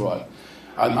impossible to have fraud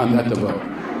at the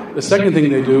vote. The second thing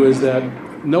they do is that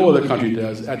no other country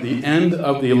does. At the end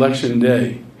of the election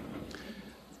day,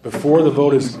 before the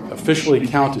vote is officially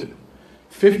counted,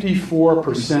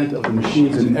 54% of the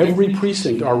machines in every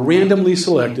precinct are randomly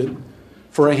selected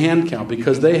for a hand count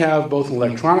because they have both an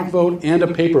electronic vote and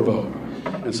a paper vote.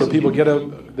 And so people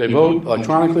they vote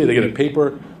electronically, they get a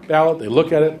paper ballot, they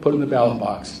look at it, put it in the ballot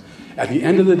box. At the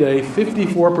end of the day,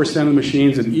 54% of the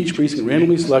machines in each precinct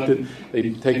randomly selected,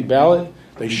 they take a ballot,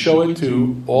 they show it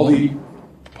to all the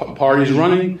parties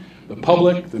running, the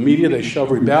public, the media, they show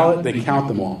every ballot, they count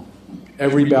them all.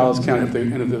 Every ballot is counted.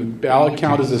 If the ballot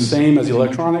count is the same as the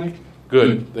electronic,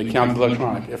 good, they count the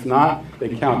electronic. If not, they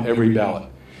count every ballot.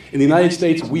 In the United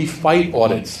States, we fight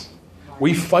audits.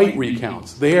 We fight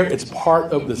recounts. There, it's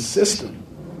part of the system.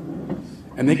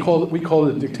 And we call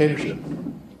it a dictatorship.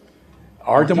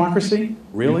 Our democracy?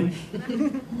 Really?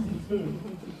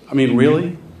 I mean,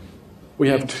 really? We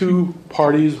have 2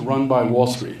 parties run by Wall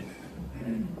Street.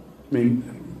 I mean,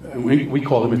 we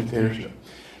call them a dictatorship.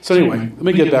 So anyway, let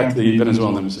me get back to the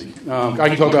Venezuelan embassy. I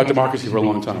can talk about democracy for a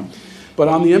long time. But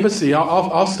on the embassy,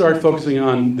 I'll start focusing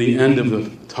on the end of the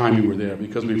time we were there,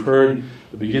 because we've heard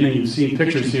the beginning, you've seen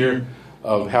pictures here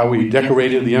of how we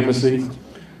decorated the embassy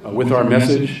with our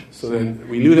message, so that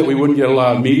we knew that we wouldn't get a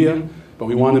lot of media, but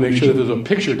we wanted to make sure that there was a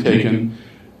picture taken,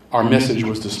 our message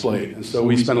was displayed. And so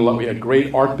we had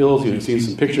great art bills. You've seen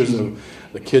some pictures of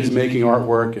the kids making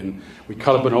artwork, and we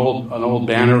cut up an old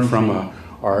banner from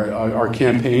our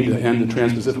campaign to end the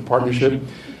Trans-Pacific Partnership.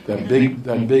 That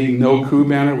big no coup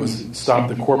banner was stop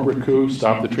the corporate coup,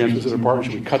 stop the Trans-Pacific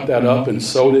Partnership. We cut that up and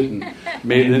sewed it and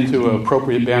made it into an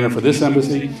appropriate banner for this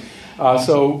embassy.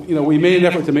 So we made an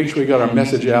effort to make sure we got our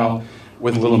message out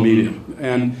with little media.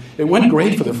 And it went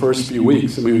great for the first few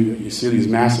weeks. I mean, you see these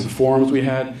massive forums we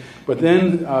had. But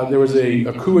then there was a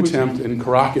coup attempt in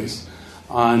Caracas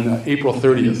on April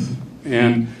 30th.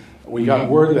 And we got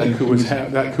word that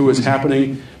coup was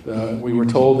happening. We were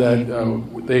told that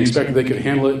they expected they could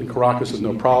handle it in Caracas with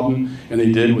no problem, and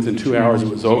they did. Within 2 hours, it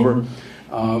was over.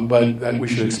 But that we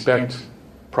should expect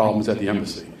problems at the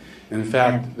embassy. And in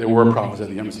fact, there were problems at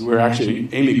the embassy.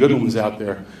 Amy Goodman was out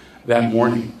there that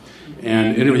morning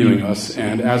and interviewing us,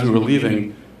 and as we were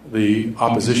leaving, the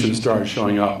opposition started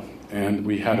showing up, and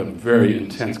we had a very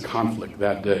intense conflict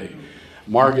that day.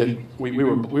 Margaret, we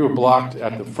were blocked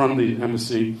at the front of the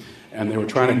embassy, and they were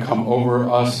trying to come over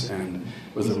us, and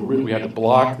we had to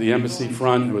block the embassy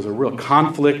front. It was a real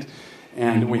conflict,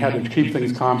 and we had to keep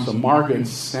things calm. So Margaret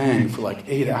sang for like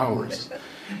 8 hours.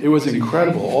 It was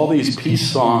incredible. All these peace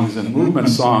songs and movement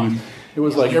songs. It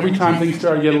was like every time things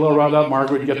started to get a little riled up,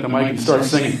 Margaret would get the mic and start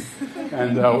singing,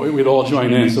 and we'd all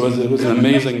join in. So it was an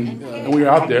amazing. And we were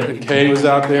out there, and Kay was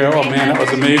out there. Oh man, that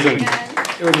was amazing.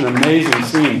 It was an amazing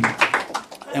scene.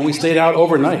 And we stayed out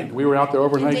overnight. We were out there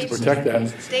overnight to protect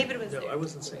that. David was there. I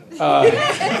wasn't saying.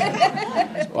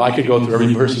 Well, I could go through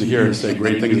every person here and say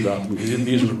great things about them.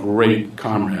 These were great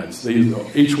comrades.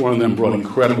 Each one of them brought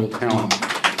incredible talent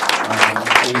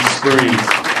and experience.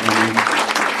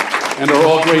 And they're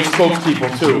all great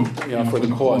spokespeople, too, for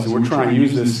the cause. And we're trying to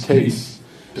use this case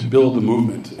to build the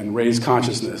movement and raise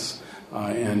consciousness.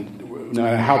 And no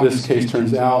matter how this case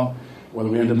turns out, whether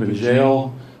we end up in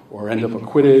jail or end up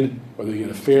acquitted, whether we get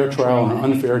a fair trial or an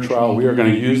unfair trial, we are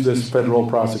going to use this federal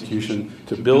prosecution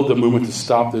to build the movement to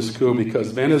stop this coup,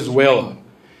 because Venezuela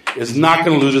is not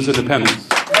going to lose its independence.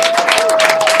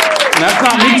 And that's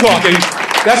not me talking.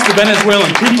 That's the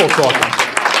Venezuelan people talking.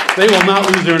 They will not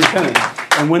lose their independence.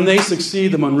 And when they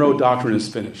succeed, the Monroe Doctrine is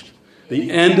finished. The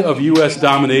end of U.S.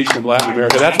 domination of Latin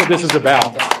America. That's what this is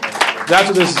about. That's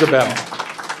what this is about.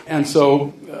 And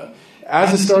so,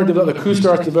 as the coup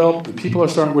starts to develop, the people are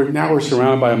starting. We're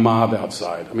surrounded by a mob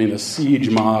outside. I mean, a siege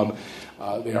mob.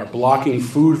 They are blocking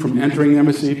food from entering the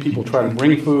embassy. People try to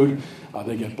bring food.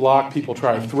 They get blocked. People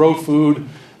try to throw food.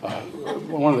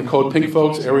 One of the Code Pink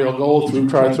folks, Ariel Gold,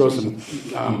 tried to throw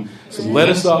some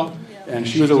lettuce up, and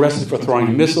she was arrested for throwing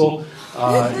a missile.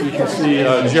 You can see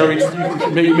Jerry.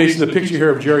 You may see the picture here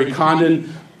of Jerry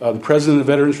Condon, the president of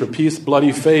Veterans for Peace,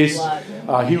 bloody face.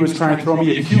 He was trying to throw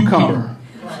me a cucumber.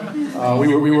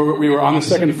 We were on the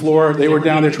second floor. They were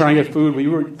down there trying to get food. We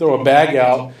would throw a bag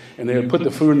out, and they would put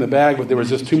the food in the bag, but there was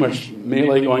just too much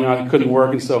melee going on. It couldn't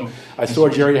work, and so I saw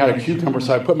Jerry had a cucumber,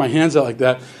 so I put my hands out like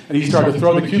that, and he started to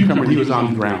throw the cucumber. He was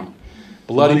on the ground,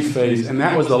 bloody face, and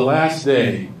that was the last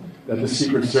day that the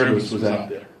Secret Service was out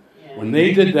there. When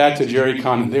they did that to Jerry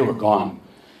Condon, they were gone.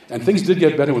 And things did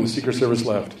get better when the Secret Service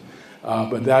left.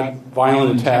 But that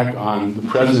violent attack on the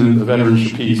president of Veterans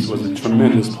for Peace was a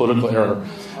tremendous political error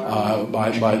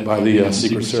by the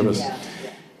Secret Service.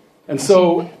 And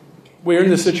so we're in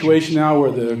this situation now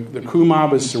where the coup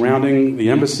mob is surrounding the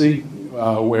embassy,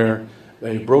 where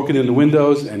they've broken in the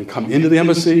windows and come into the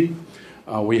embassy.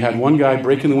 We had one guy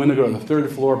break in the window, go to the third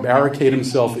floor, barricade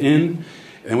himself in.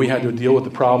 And we had to deal with the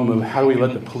problem of how do we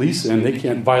let the police in? They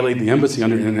can't violate the embassy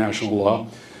under international law.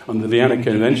 Under the Vienna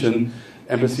Convention,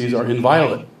 embassies are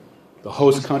inviolate. The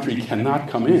host country cannot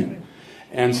come in.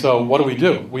 And so what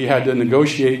do? We had to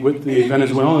negotiate with the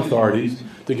Venezuelan authorities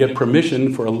to get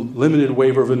permission for a limited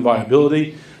waiver of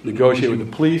inviolability, negotiate with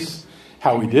the police,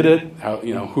 how we did it,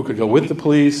 who could go with the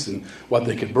police and what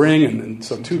they could bring. And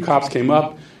so 2 cops came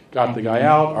up, got the guy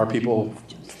out. Our people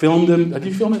filmed him. Did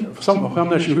you film it? I'm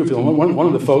not sure who filmed him.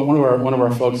 One of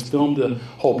our folks filmed the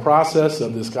whole process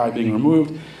of this guy being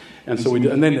removed. And so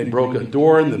and then they broke a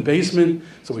door in the basement,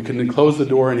 so we couldn't close the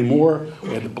door anymore. We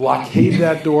had to blockade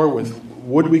that door with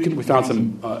wood. We found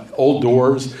some old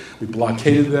doors. We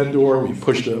blockaded that door.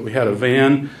 We had a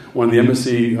van. One of the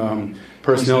embassy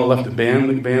personnel left a van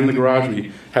in the garage.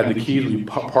 We had the keys. We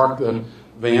parked the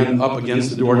van up against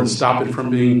the door to stop it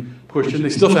from being pushed in. They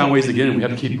still found ways to get in. We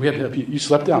had to have you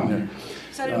slept down there.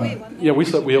 So did we. Yeah, we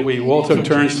slept. We all took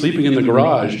turns sleeping in the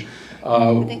garage.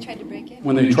 When they tried to break in?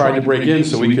 When they tried to break in,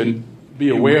 so we could be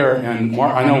aware. And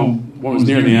I know when it was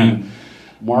near the end,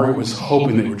 Margaret was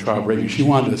hoping they would try to break in. She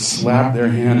wanted to slap their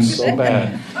hands so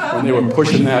bad when they were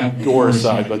pushing that door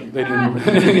aside, but they didn't.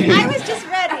 I was just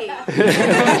ready.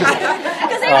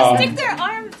 Because they would stick their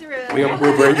arm through.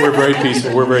 We're very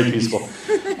peaceful. We're very peaceful.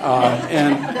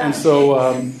 That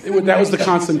was the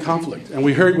constant conflict. And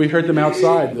we heard them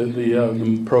outside,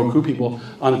 the pro-coup people,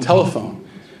 on the telephone,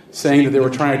 saying that they were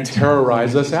trying to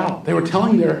terrorize us out. They were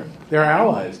telling their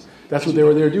allies that's what they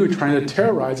were there to do, trying to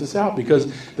terrorize us out,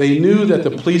 because they knew that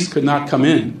the police could not come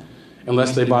in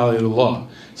unless they violated the law.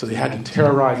 So they had to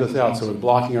terrorize us out. So they were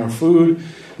blocking our food.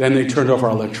 Then they turned off our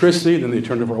electricity. Then they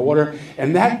turned off our water.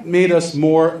 And that made us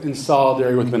more in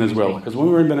solidarity with Venezuela. Because when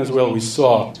we were in Venezuela, we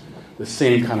saw the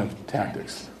same kind of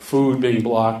tactics. Food being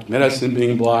blocked, medicine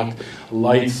being blocked,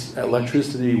 lights,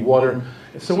 electricity, water.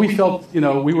 So we felt,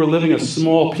 we were living a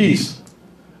small piece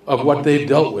of what they've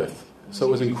dealt with. So it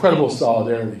was incredible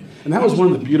solidarity. And that was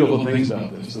one of the beautiful things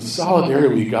about this, the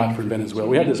solidarity we got from Venezuela.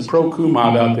 We had this pro-coup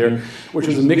mob out there, which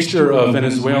was a mixture of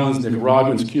Venezuelans,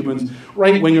 Nicaraguans, Cubans,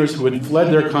 right-wingers who had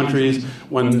fled their countries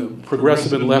when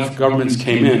progressive and left governments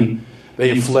came in. They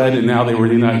had fled, and now they were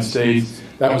in the United States.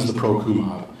 That was the pro-coup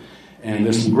mob. And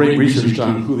there's some great research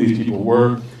done on who these people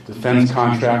were: defense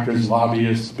contractors,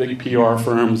 lobbyists, big PR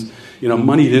firms,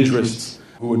 moneyed interests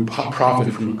who would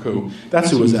profit from a coup. That's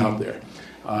who was out there.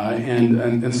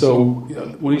 And so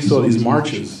when we saw these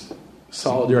marches,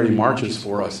 solidarity marches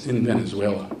for us in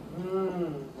Venezuela,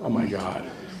 oh my God.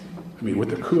 I mean, with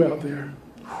the coup out there.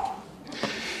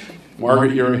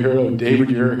 Margaret, you're a hero. David,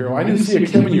 you're a hero. I didn't see a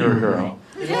Kevin, you're a hero.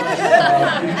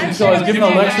 So I was giving a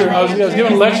lecture. I was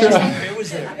giving a lecture.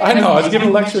 I know. I was giving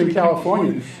a lecture in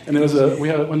California, and we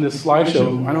had on this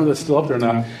slideshow. I don't know if it's still up there or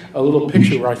not. A little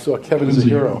picture where I saw Kevin as a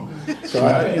hero. So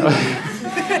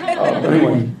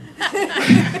anyway.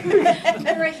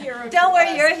 You're a hero. Don't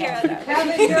worry, you're a hero.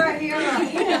 Kevin, you're a hero.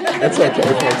 That's okay.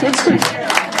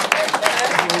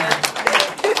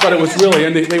 But it was really,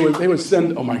 and they would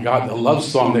send. Oh my God, the love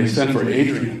song they sent for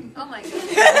Adrian. Oh my God.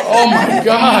 Oh my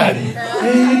God,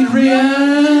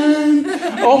 Adrian.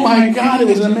 Oh my God, it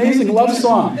was an amazing love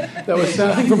song that was sent,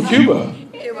 I think, from Cuba.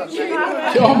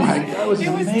 Oh my God, it was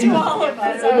amazing.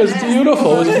 It was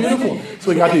beautiful. It was beautiful. So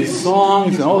we got these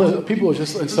songs, and all the people were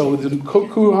just, and so the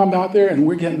coup out there, and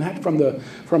we're getting that from the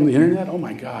internet. Oh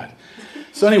my God.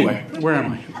 So anyway, where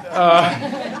am I?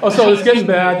 So it's getting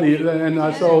bad,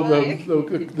 so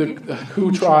the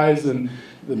coup tries, and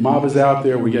the mob is out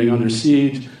there. We're getting under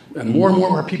siege, and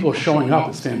more people are showing up.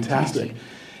 It's fantastic.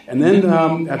 And then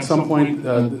at some point,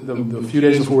 the few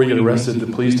days before we get arrested, the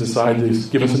police decide to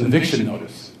give us an eviction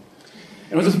notice.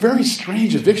 And it was a very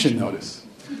strange eviction notice.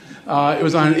 It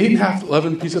was on an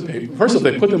 8.5-11 piece of paper. First of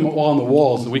all, they put them all on the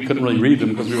walls, and we couldn't really read them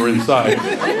because we were inside.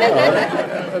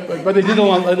 But they read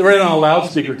it on a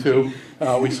loudspeaker too,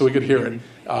 so we could hear it.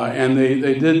 And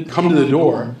they did come to the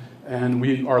door, and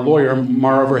our lawyer,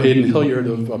 Mara Verheyden Hilliard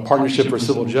of Partnership for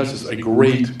Civil Justice, a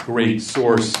great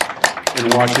source in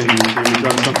Washington. We've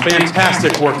done some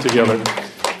fantastic work together.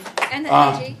 And the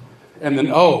AG. And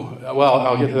then,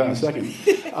 I'll get to that in a second.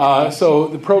 So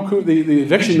the pro-coup, the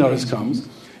eviction notice comes,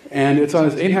 and it's on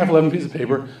this 8.5-11 piece of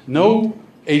paper. No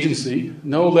agency,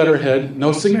 no letterhead,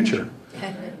 no signature.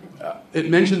 It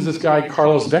mentions this guy,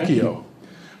 Carlos Vecchio,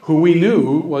 who we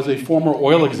knew was a former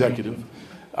oil executive,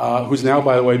 who's now,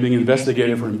 by the way, being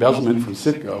investigated for embezzlement from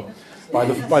Citgo by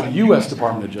the U.S.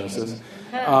 Department of Justice.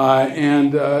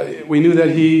 And we knew that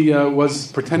he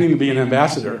was pretending to be an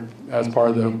ambassador as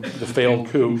part of the failed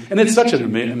coup. And it's such an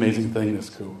amazing thing, this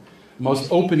coup.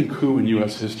 Most open coup in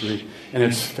U.S. history. And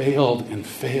it's failed and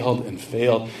failed and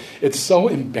failed. It's so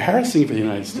embarrassing for the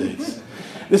United States.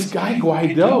 This guy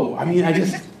Guaido,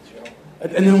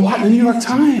 and then what? The New York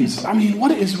Times. I mean,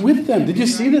 what is with them? Did you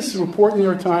see this report in the New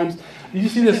York Times? Did you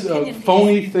see this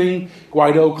phony thing,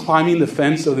 Guaido climbing the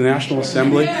fence of the National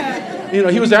Assembly?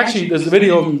 He was actually, there's a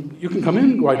video of him, you can come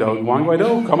in, Guaido. Juan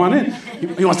Guaido, come on in.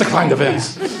 He wants to climb the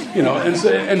fence.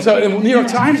 And so the New York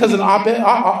Times has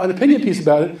an opinion piece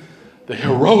about it. The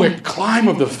heroic climb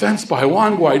of the fence by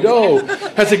Juan Guaido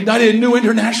has ignited new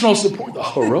international support. The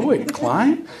heroic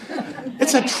climb?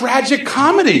 It's a tragic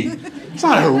comedy. It's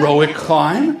not a heroic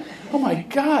climb. Oh my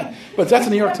God. But that's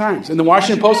the New York Times. And the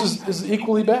Washington Post is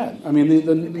equally bad. I mean,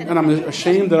 and I'm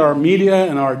ashamed that our media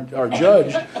and our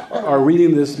judge are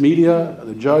reading this media,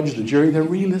 the judge, the jury, they're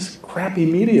reading this crappy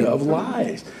media of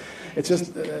lies. It's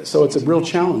just, so it's a real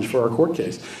challenge for our court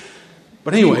case.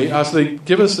 But anyway, so they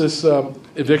give us this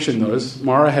eviction notice.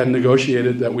 Mara had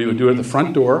negotiated that we would do it at the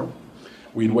front door.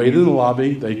 We'd wait in the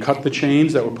lobby. They cut the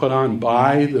chains that were put on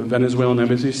by the Venezuelan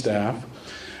embassy staff.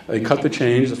 They cut the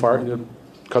chains,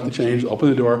 cut the chains,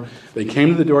 opened the door. They came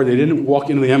to the door. They didn't walk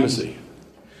into the embassy.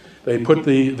 They put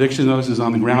the eviction notices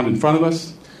on the ground in front of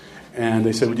us, and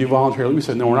they said, would you volunteer? We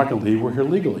said, no, we're not going to leave. We're here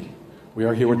legally. We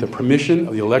are here with the permission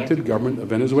of the elected government of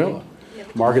Venezuela.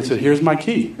 Margaret said, here's my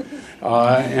key.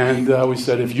 And we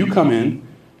said, if you come in,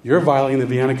 you're violating the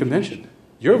Vienna Convention.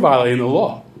 You're violating the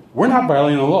law. We're not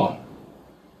violating the law.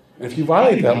 And if you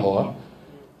violate that law,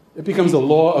 it becomes the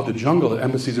law of the jungle at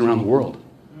embassies around the world.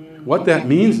 What that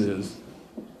means is,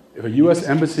 if a U.S.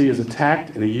 embassy is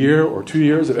attacked in a year or 2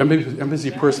 years, if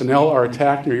embassy personnel are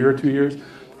attacked in a year or 2 years,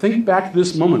 think back to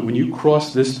this moment when you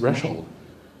cross this threshold.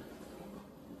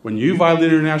 When you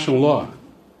violate international law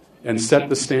and set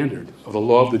the standard of the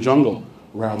law of the jungle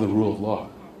rather than rule of law.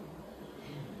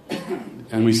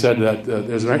 And we said that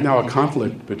there's right now a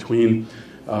conflict between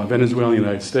Venezuela and the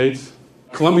United States,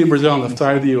 Colombia and Brazil on the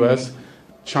side of the U.S.,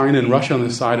 China and Russia on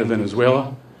the side of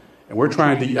Venezuela. And we're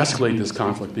trying to de-escalate this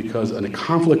conflict because a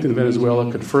conflict in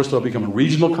Venezuela could first of all become a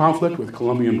regional conflict with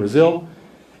Colombia and Brazil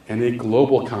and a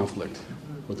global conflict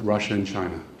with Russia and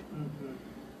China.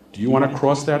 Do you want to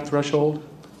cross that threshold,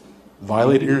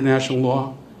 violate international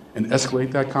law, and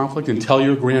escalate that conflict and tell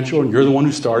your grandchildren you're the one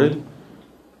who started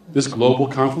this global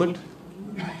conflict?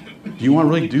 Do you want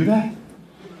to really do that?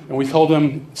 And we told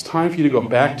them it's time for you to go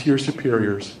back to your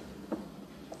superiors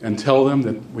and tell them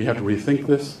that we have to rethink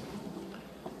this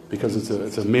because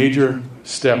it's a major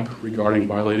step regarding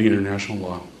violating international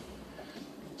law.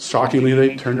 Shockingly,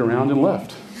 they turned around and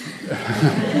left.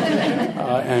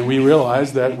 And we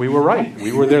realized that we were right.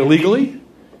 We were there legally,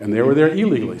 and they were there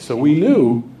illegally. So we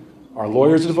knew our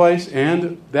lawyer's advice,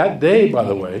 and that day, by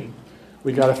the way,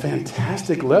 we got a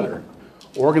fantastic letter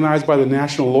organized by the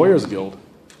National Lawyers Guild.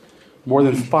 More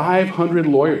than 500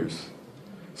 lawyers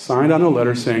signed on a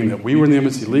letter saying that we were in the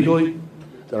embassy legally,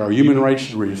 that our human rights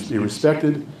should be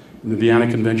respected, and the Vienna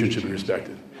Convention should be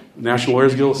respected. National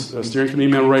Lawyers Guild steering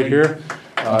committee member right here,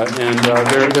 and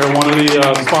they're one of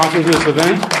the sponsors of this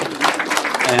event.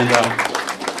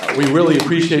 And we really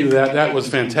appreciated that. That was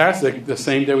fantastic. The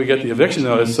same day we get the eviction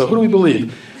notice. So who do we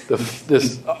believe?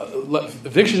 This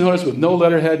eviction notice with no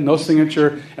letterhead, no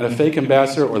signature, and a fake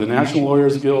ambassador, or the National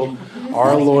Lawyers Guild,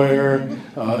 our lawyer,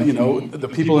 the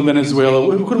people in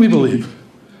Venezuela. Who do we believe?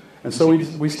 And so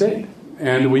we stayed.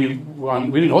 And we didn't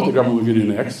know what the government was going to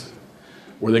do next.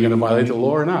 Were they going to violate the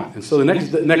law or not? And so the next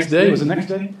day, was the next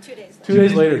day? 2 days. 2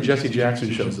 days later, Jesse Jackson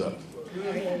shows up.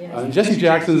 Jesse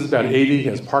Jackson is about 80. He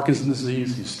has Parkinson's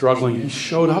disease. He's struggling. He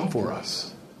showed up for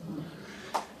us.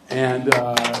 And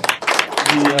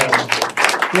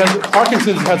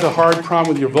Parkinson's has a hard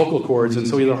problem with your vocal cords, and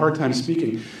so he had a hard time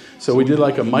speaking. So we did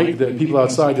like a mic, the people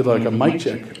outside did like a mic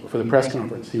check for the press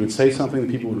conference. He would say something,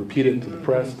 the people would repeat it to the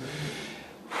press.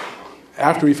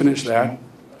 After he finished that,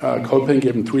 Copain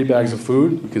gave him 3 bags of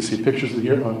food. You can see pictures of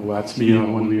here. Oh, well, that's me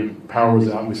when the power was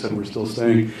out. We said we're still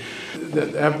staying.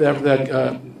 After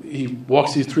that, he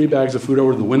walks these 3 bags of food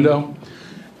over to the window,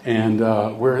 and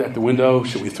we're at the window.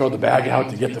 Should we throw the bag out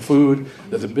to get the food?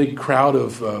 There's a big crowd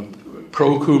of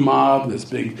pro-coup mob, this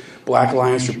big Black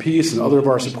Alliance for Peace, and other of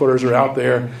our supporters are out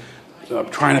there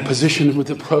trying to position with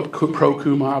the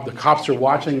pro-coup mob. The cops are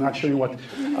watching, not sure what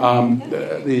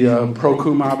the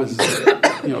pro-coup mob is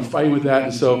fighting with that.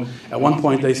 And so at one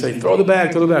point they say, throw the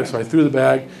bag. So I threw the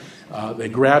bag. They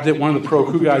grabbed it. One of the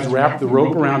pro-coup guys wrapped the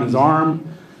rope around his arm.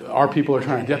 Our people are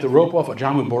trying to get the rope off.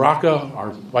 Ajamu Baraka,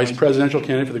 our vice presidential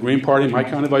candidate for the Green Party, my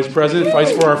kind of vice president,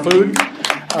 fights for our food.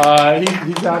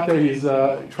 He's out there. He's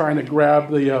trying to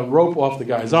grab the rope off the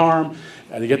guy's arm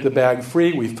to get the bag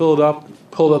free. We fill it up,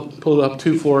 pull it up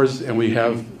 2 floors, and we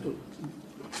have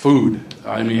food.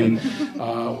 I mean,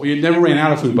 we never ran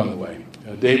out of food, by the way.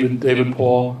 David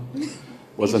Paul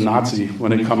was a Nazi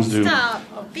when it comes to...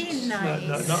 Stop. Be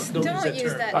nice. Don't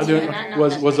use that term.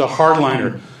 Was a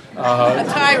hardliner.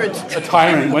 A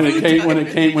tyrant when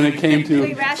it came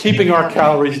to keeping our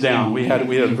calories down.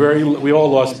 We all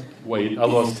lost weight. I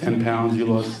lost 10 pounds. You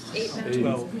lost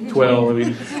 12. I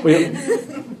mean,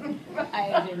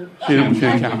 she didn't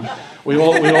count. We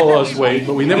all lost weight,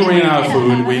 but we never ran out of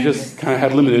food. We just kind of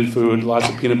had limited food. Lots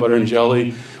of peanut butter and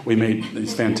jelly. We made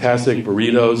these fantastic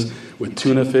burritos with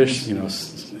tuna fish. Tuna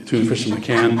fish in the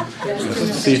can.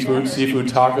 Seafood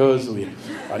tacos.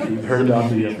 You heard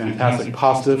about the fantastic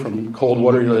pasta from cold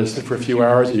water. You let it sit for a few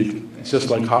hours. It's just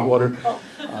like hot water.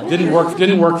 Didn't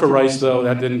work for rice though.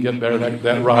 That didn't get better.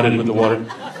 That rotted with the water.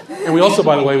 And we also,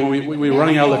 by the way, when we were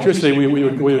running out of electricity, we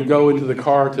would go into the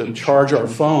car to charge our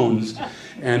phones.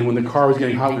 And when the car was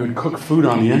getting hot, we would cook food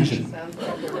on the engine.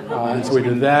 And so we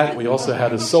did that. We also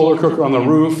had a solar cooker on the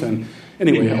roof. And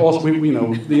anyway, also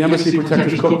the Embassy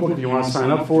Protectors Cookbook. If you want to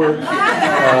sign up for it,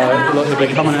 it'll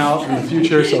be coming out in the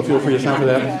future. So feel free to sign up for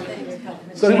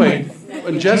that. So anyway,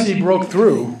 when Jesse broke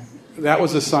through, that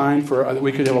was a sign for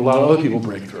we could have a lot of other people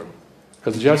break through.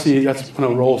 Because Jesse, that's one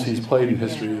of the roles he's played in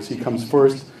history. Is he comes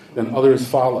first, then others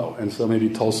follow. And so maybe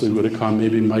Tulsi would have come,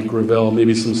 maybe Mike Gravel,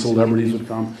 maybe some celebrities would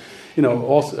come.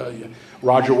 Also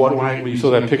Roger Waters. When you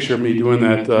saw that picture of me doing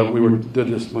that, did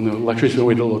this when the electricity.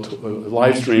 We did a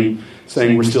live stream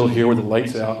saying we're still here with the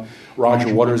lights out.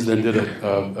 Roger Waters then did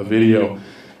a video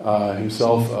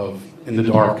himself of In the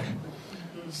Dark,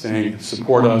 saying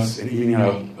support us, and eating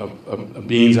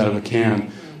beans out of a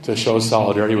can to show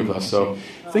solidarity with us. So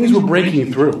things were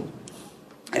breaking through.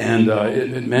 And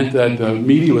it meant that the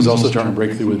media was also trying to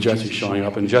break through with Jesse showing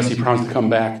up. And Jesse promised to come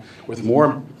back with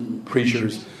more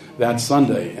preachers that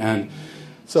Sunday. And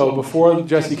so before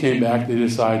Jesse came back, they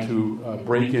decided to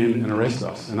break in and arrest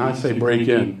us. And I say break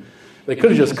in. They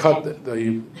could have just cut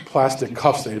the plastic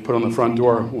cuffs they had put on the front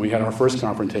door when we had our first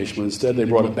confrontation. But instead, they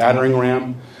brought a battering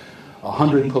ram,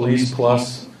 100 police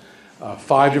plus,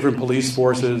 5 different police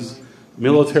forces,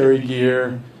 military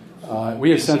gear. We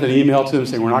had sent an email to them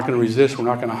saying, we're not going to resist, we're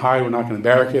not going to hide, we're not going to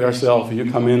barricade ourselves. If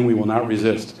you come in, we will not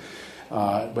resist.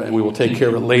 And we will take care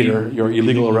of it later. Your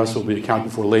illegal arrest will be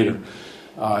accounted for later.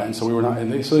 And so we were not,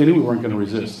 so they knew we weren't going to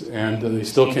resist. And they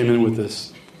still came in with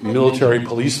this military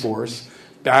police force,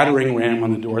 battering ram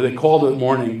on the door. They called in the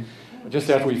morning, just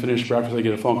after we finished breakfast, they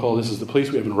get a phone call, this is the police,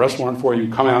 we have an arrest warrant for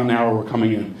you, come out now or we're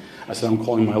coming in. I said, I'm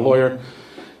calling my lawyer.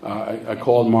 I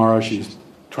called Mara, she's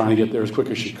trying to get there as quick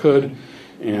as she could.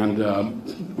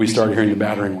 And we started hearing the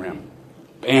battering ram.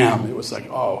 Bam! It was like,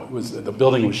 the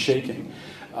building was shaking.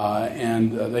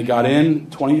 And they got in,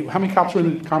 20, how many cops were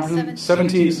in the conference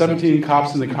room? 17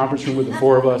 cops in the conference room with the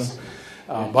 4 of us.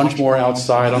 A bunch more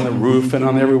outside on the roof and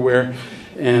on everywhere.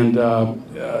 And,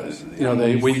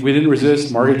 we didn't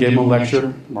resist. Margaret gave them a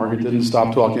lecture. Margaret didn't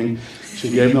stop talking. She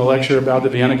gave them a lecture about the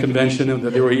Vienna Convention and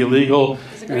that they were illegal.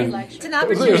 It's a great lecture. It's an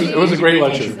opportunity. It was a great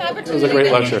lecture. It's an opportunity. It was a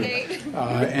great lecture.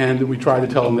 And we tried to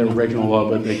tell them they were breaking the law,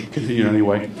 but they continued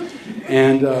anyway.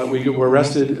 And we were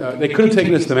arrested. They could have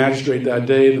taken us to the magistrate that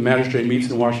day. The magistrate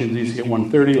meets in Washington, D.C. at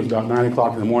 1:30. It was about 9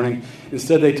 o'clock in the morning.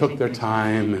 Instead, they took their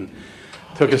time and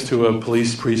took us to a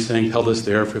police precinct, held us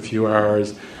there for a few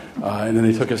hours. And then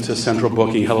they took us to central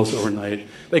booking, held us overnight.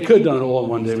 They could have done it all in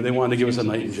one day, but they wanted to give us a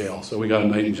night in jail. So we got a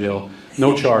night in jail,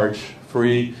 no charge,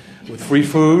 free, with free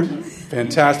food,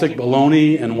 fantastic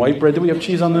bologna and white bread. Did we have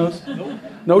cheese on those?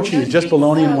 No cheese, just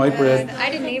bologna and white bread. I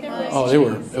didn't eat much. Oh, it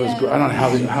was great. I don't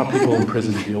know how people in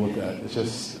prison deal with that. It's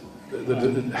just,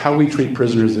 how we treat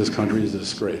prisoners in this country is a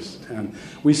disgrace. And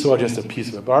we saw just a piece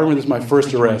of it. But I remember this is my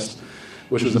first arrest,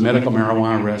 which was a medical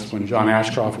marijuana arrest when John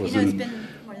Ashcroft was in... It's been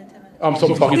more than 10 minutes. I'm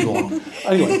still talking too long.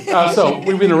 Anyway, so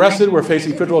we've been arrested. We're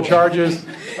facing federal charges.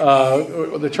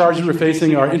 The charges we're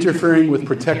facing are interfering with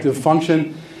protective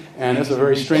function. And that's a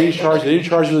very strange charge. They didn't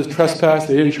charge us with trespass.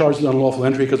 They didn't charge us with unlawful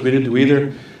entry because we didn't do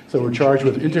either. So we're charged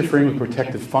with interfering with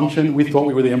protective function. We thought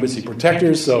we were the embassy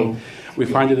protectors, so we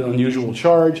find it an unusual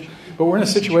charge. But we're in a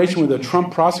situation where the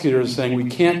Trump prosecutor is saying we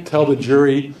can't tell the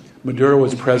jury Maduro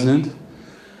was president,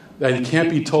 that he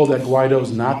can't be told that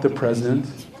Guaido's not the president,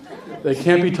 they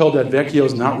can't be told that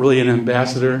Vecchio's not really an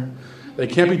ambassador, they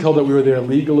can't be told that we were there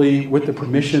legally with the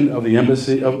permission of the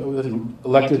embassy, of the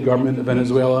elected government of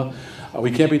Venezuela. We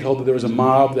can't be told that there was a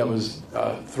mob that was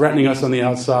threatening us on the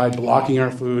outside, blocking our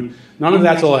food. None of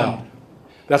that's allowed.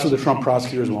 That's what the Trump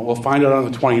prosecutors want. We'll find out on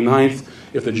the 29th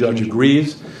if the judge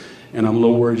agrees, and I'm a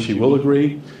little worried she will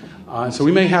agree. So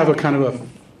we may have a kind of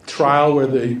a trial where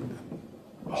the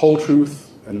whole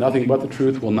truth and nothing but the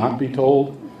truth will not be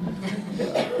told,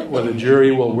 where the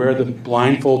jury will wear the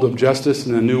blindfold of justice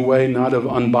in a new way, not of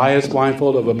unbiased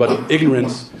blindfold, but of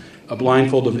ignorance, a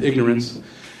blindfold of ignorance.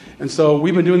 And so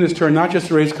we've been doing this tour not just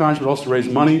to raise conscience, but also to raise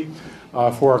money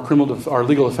for our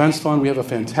legal defense fund. We have a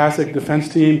fantastic defense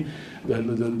team.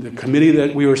 The committee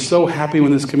that we were so happy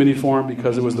when this committee formed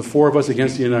because it was the 4 of us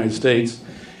against the United States.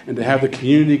 And to have the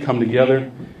community come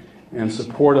together and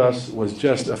support us was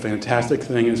just a fantastic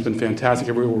thing. It's been fantastic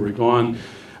everywhere we've gone.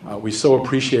 We so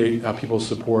appreciate people's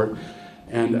support.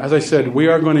 And as I said, we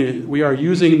are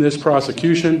using this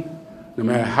prosecution, no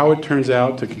matter how it turns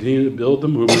out, to continue to build the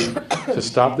movement to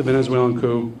stop the Venezuelan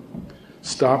coup,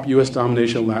 stop U.S.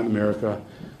 domination of Latin America,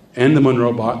 end the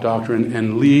Monroe Doctrine,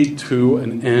 and lead to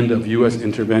an end of U.S.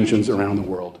 interventions around the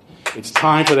world. It's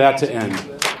time for that to end.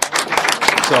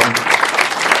 So,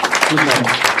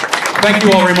 thank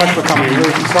you all very much for coming.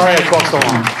 Sorry I talked so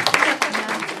long.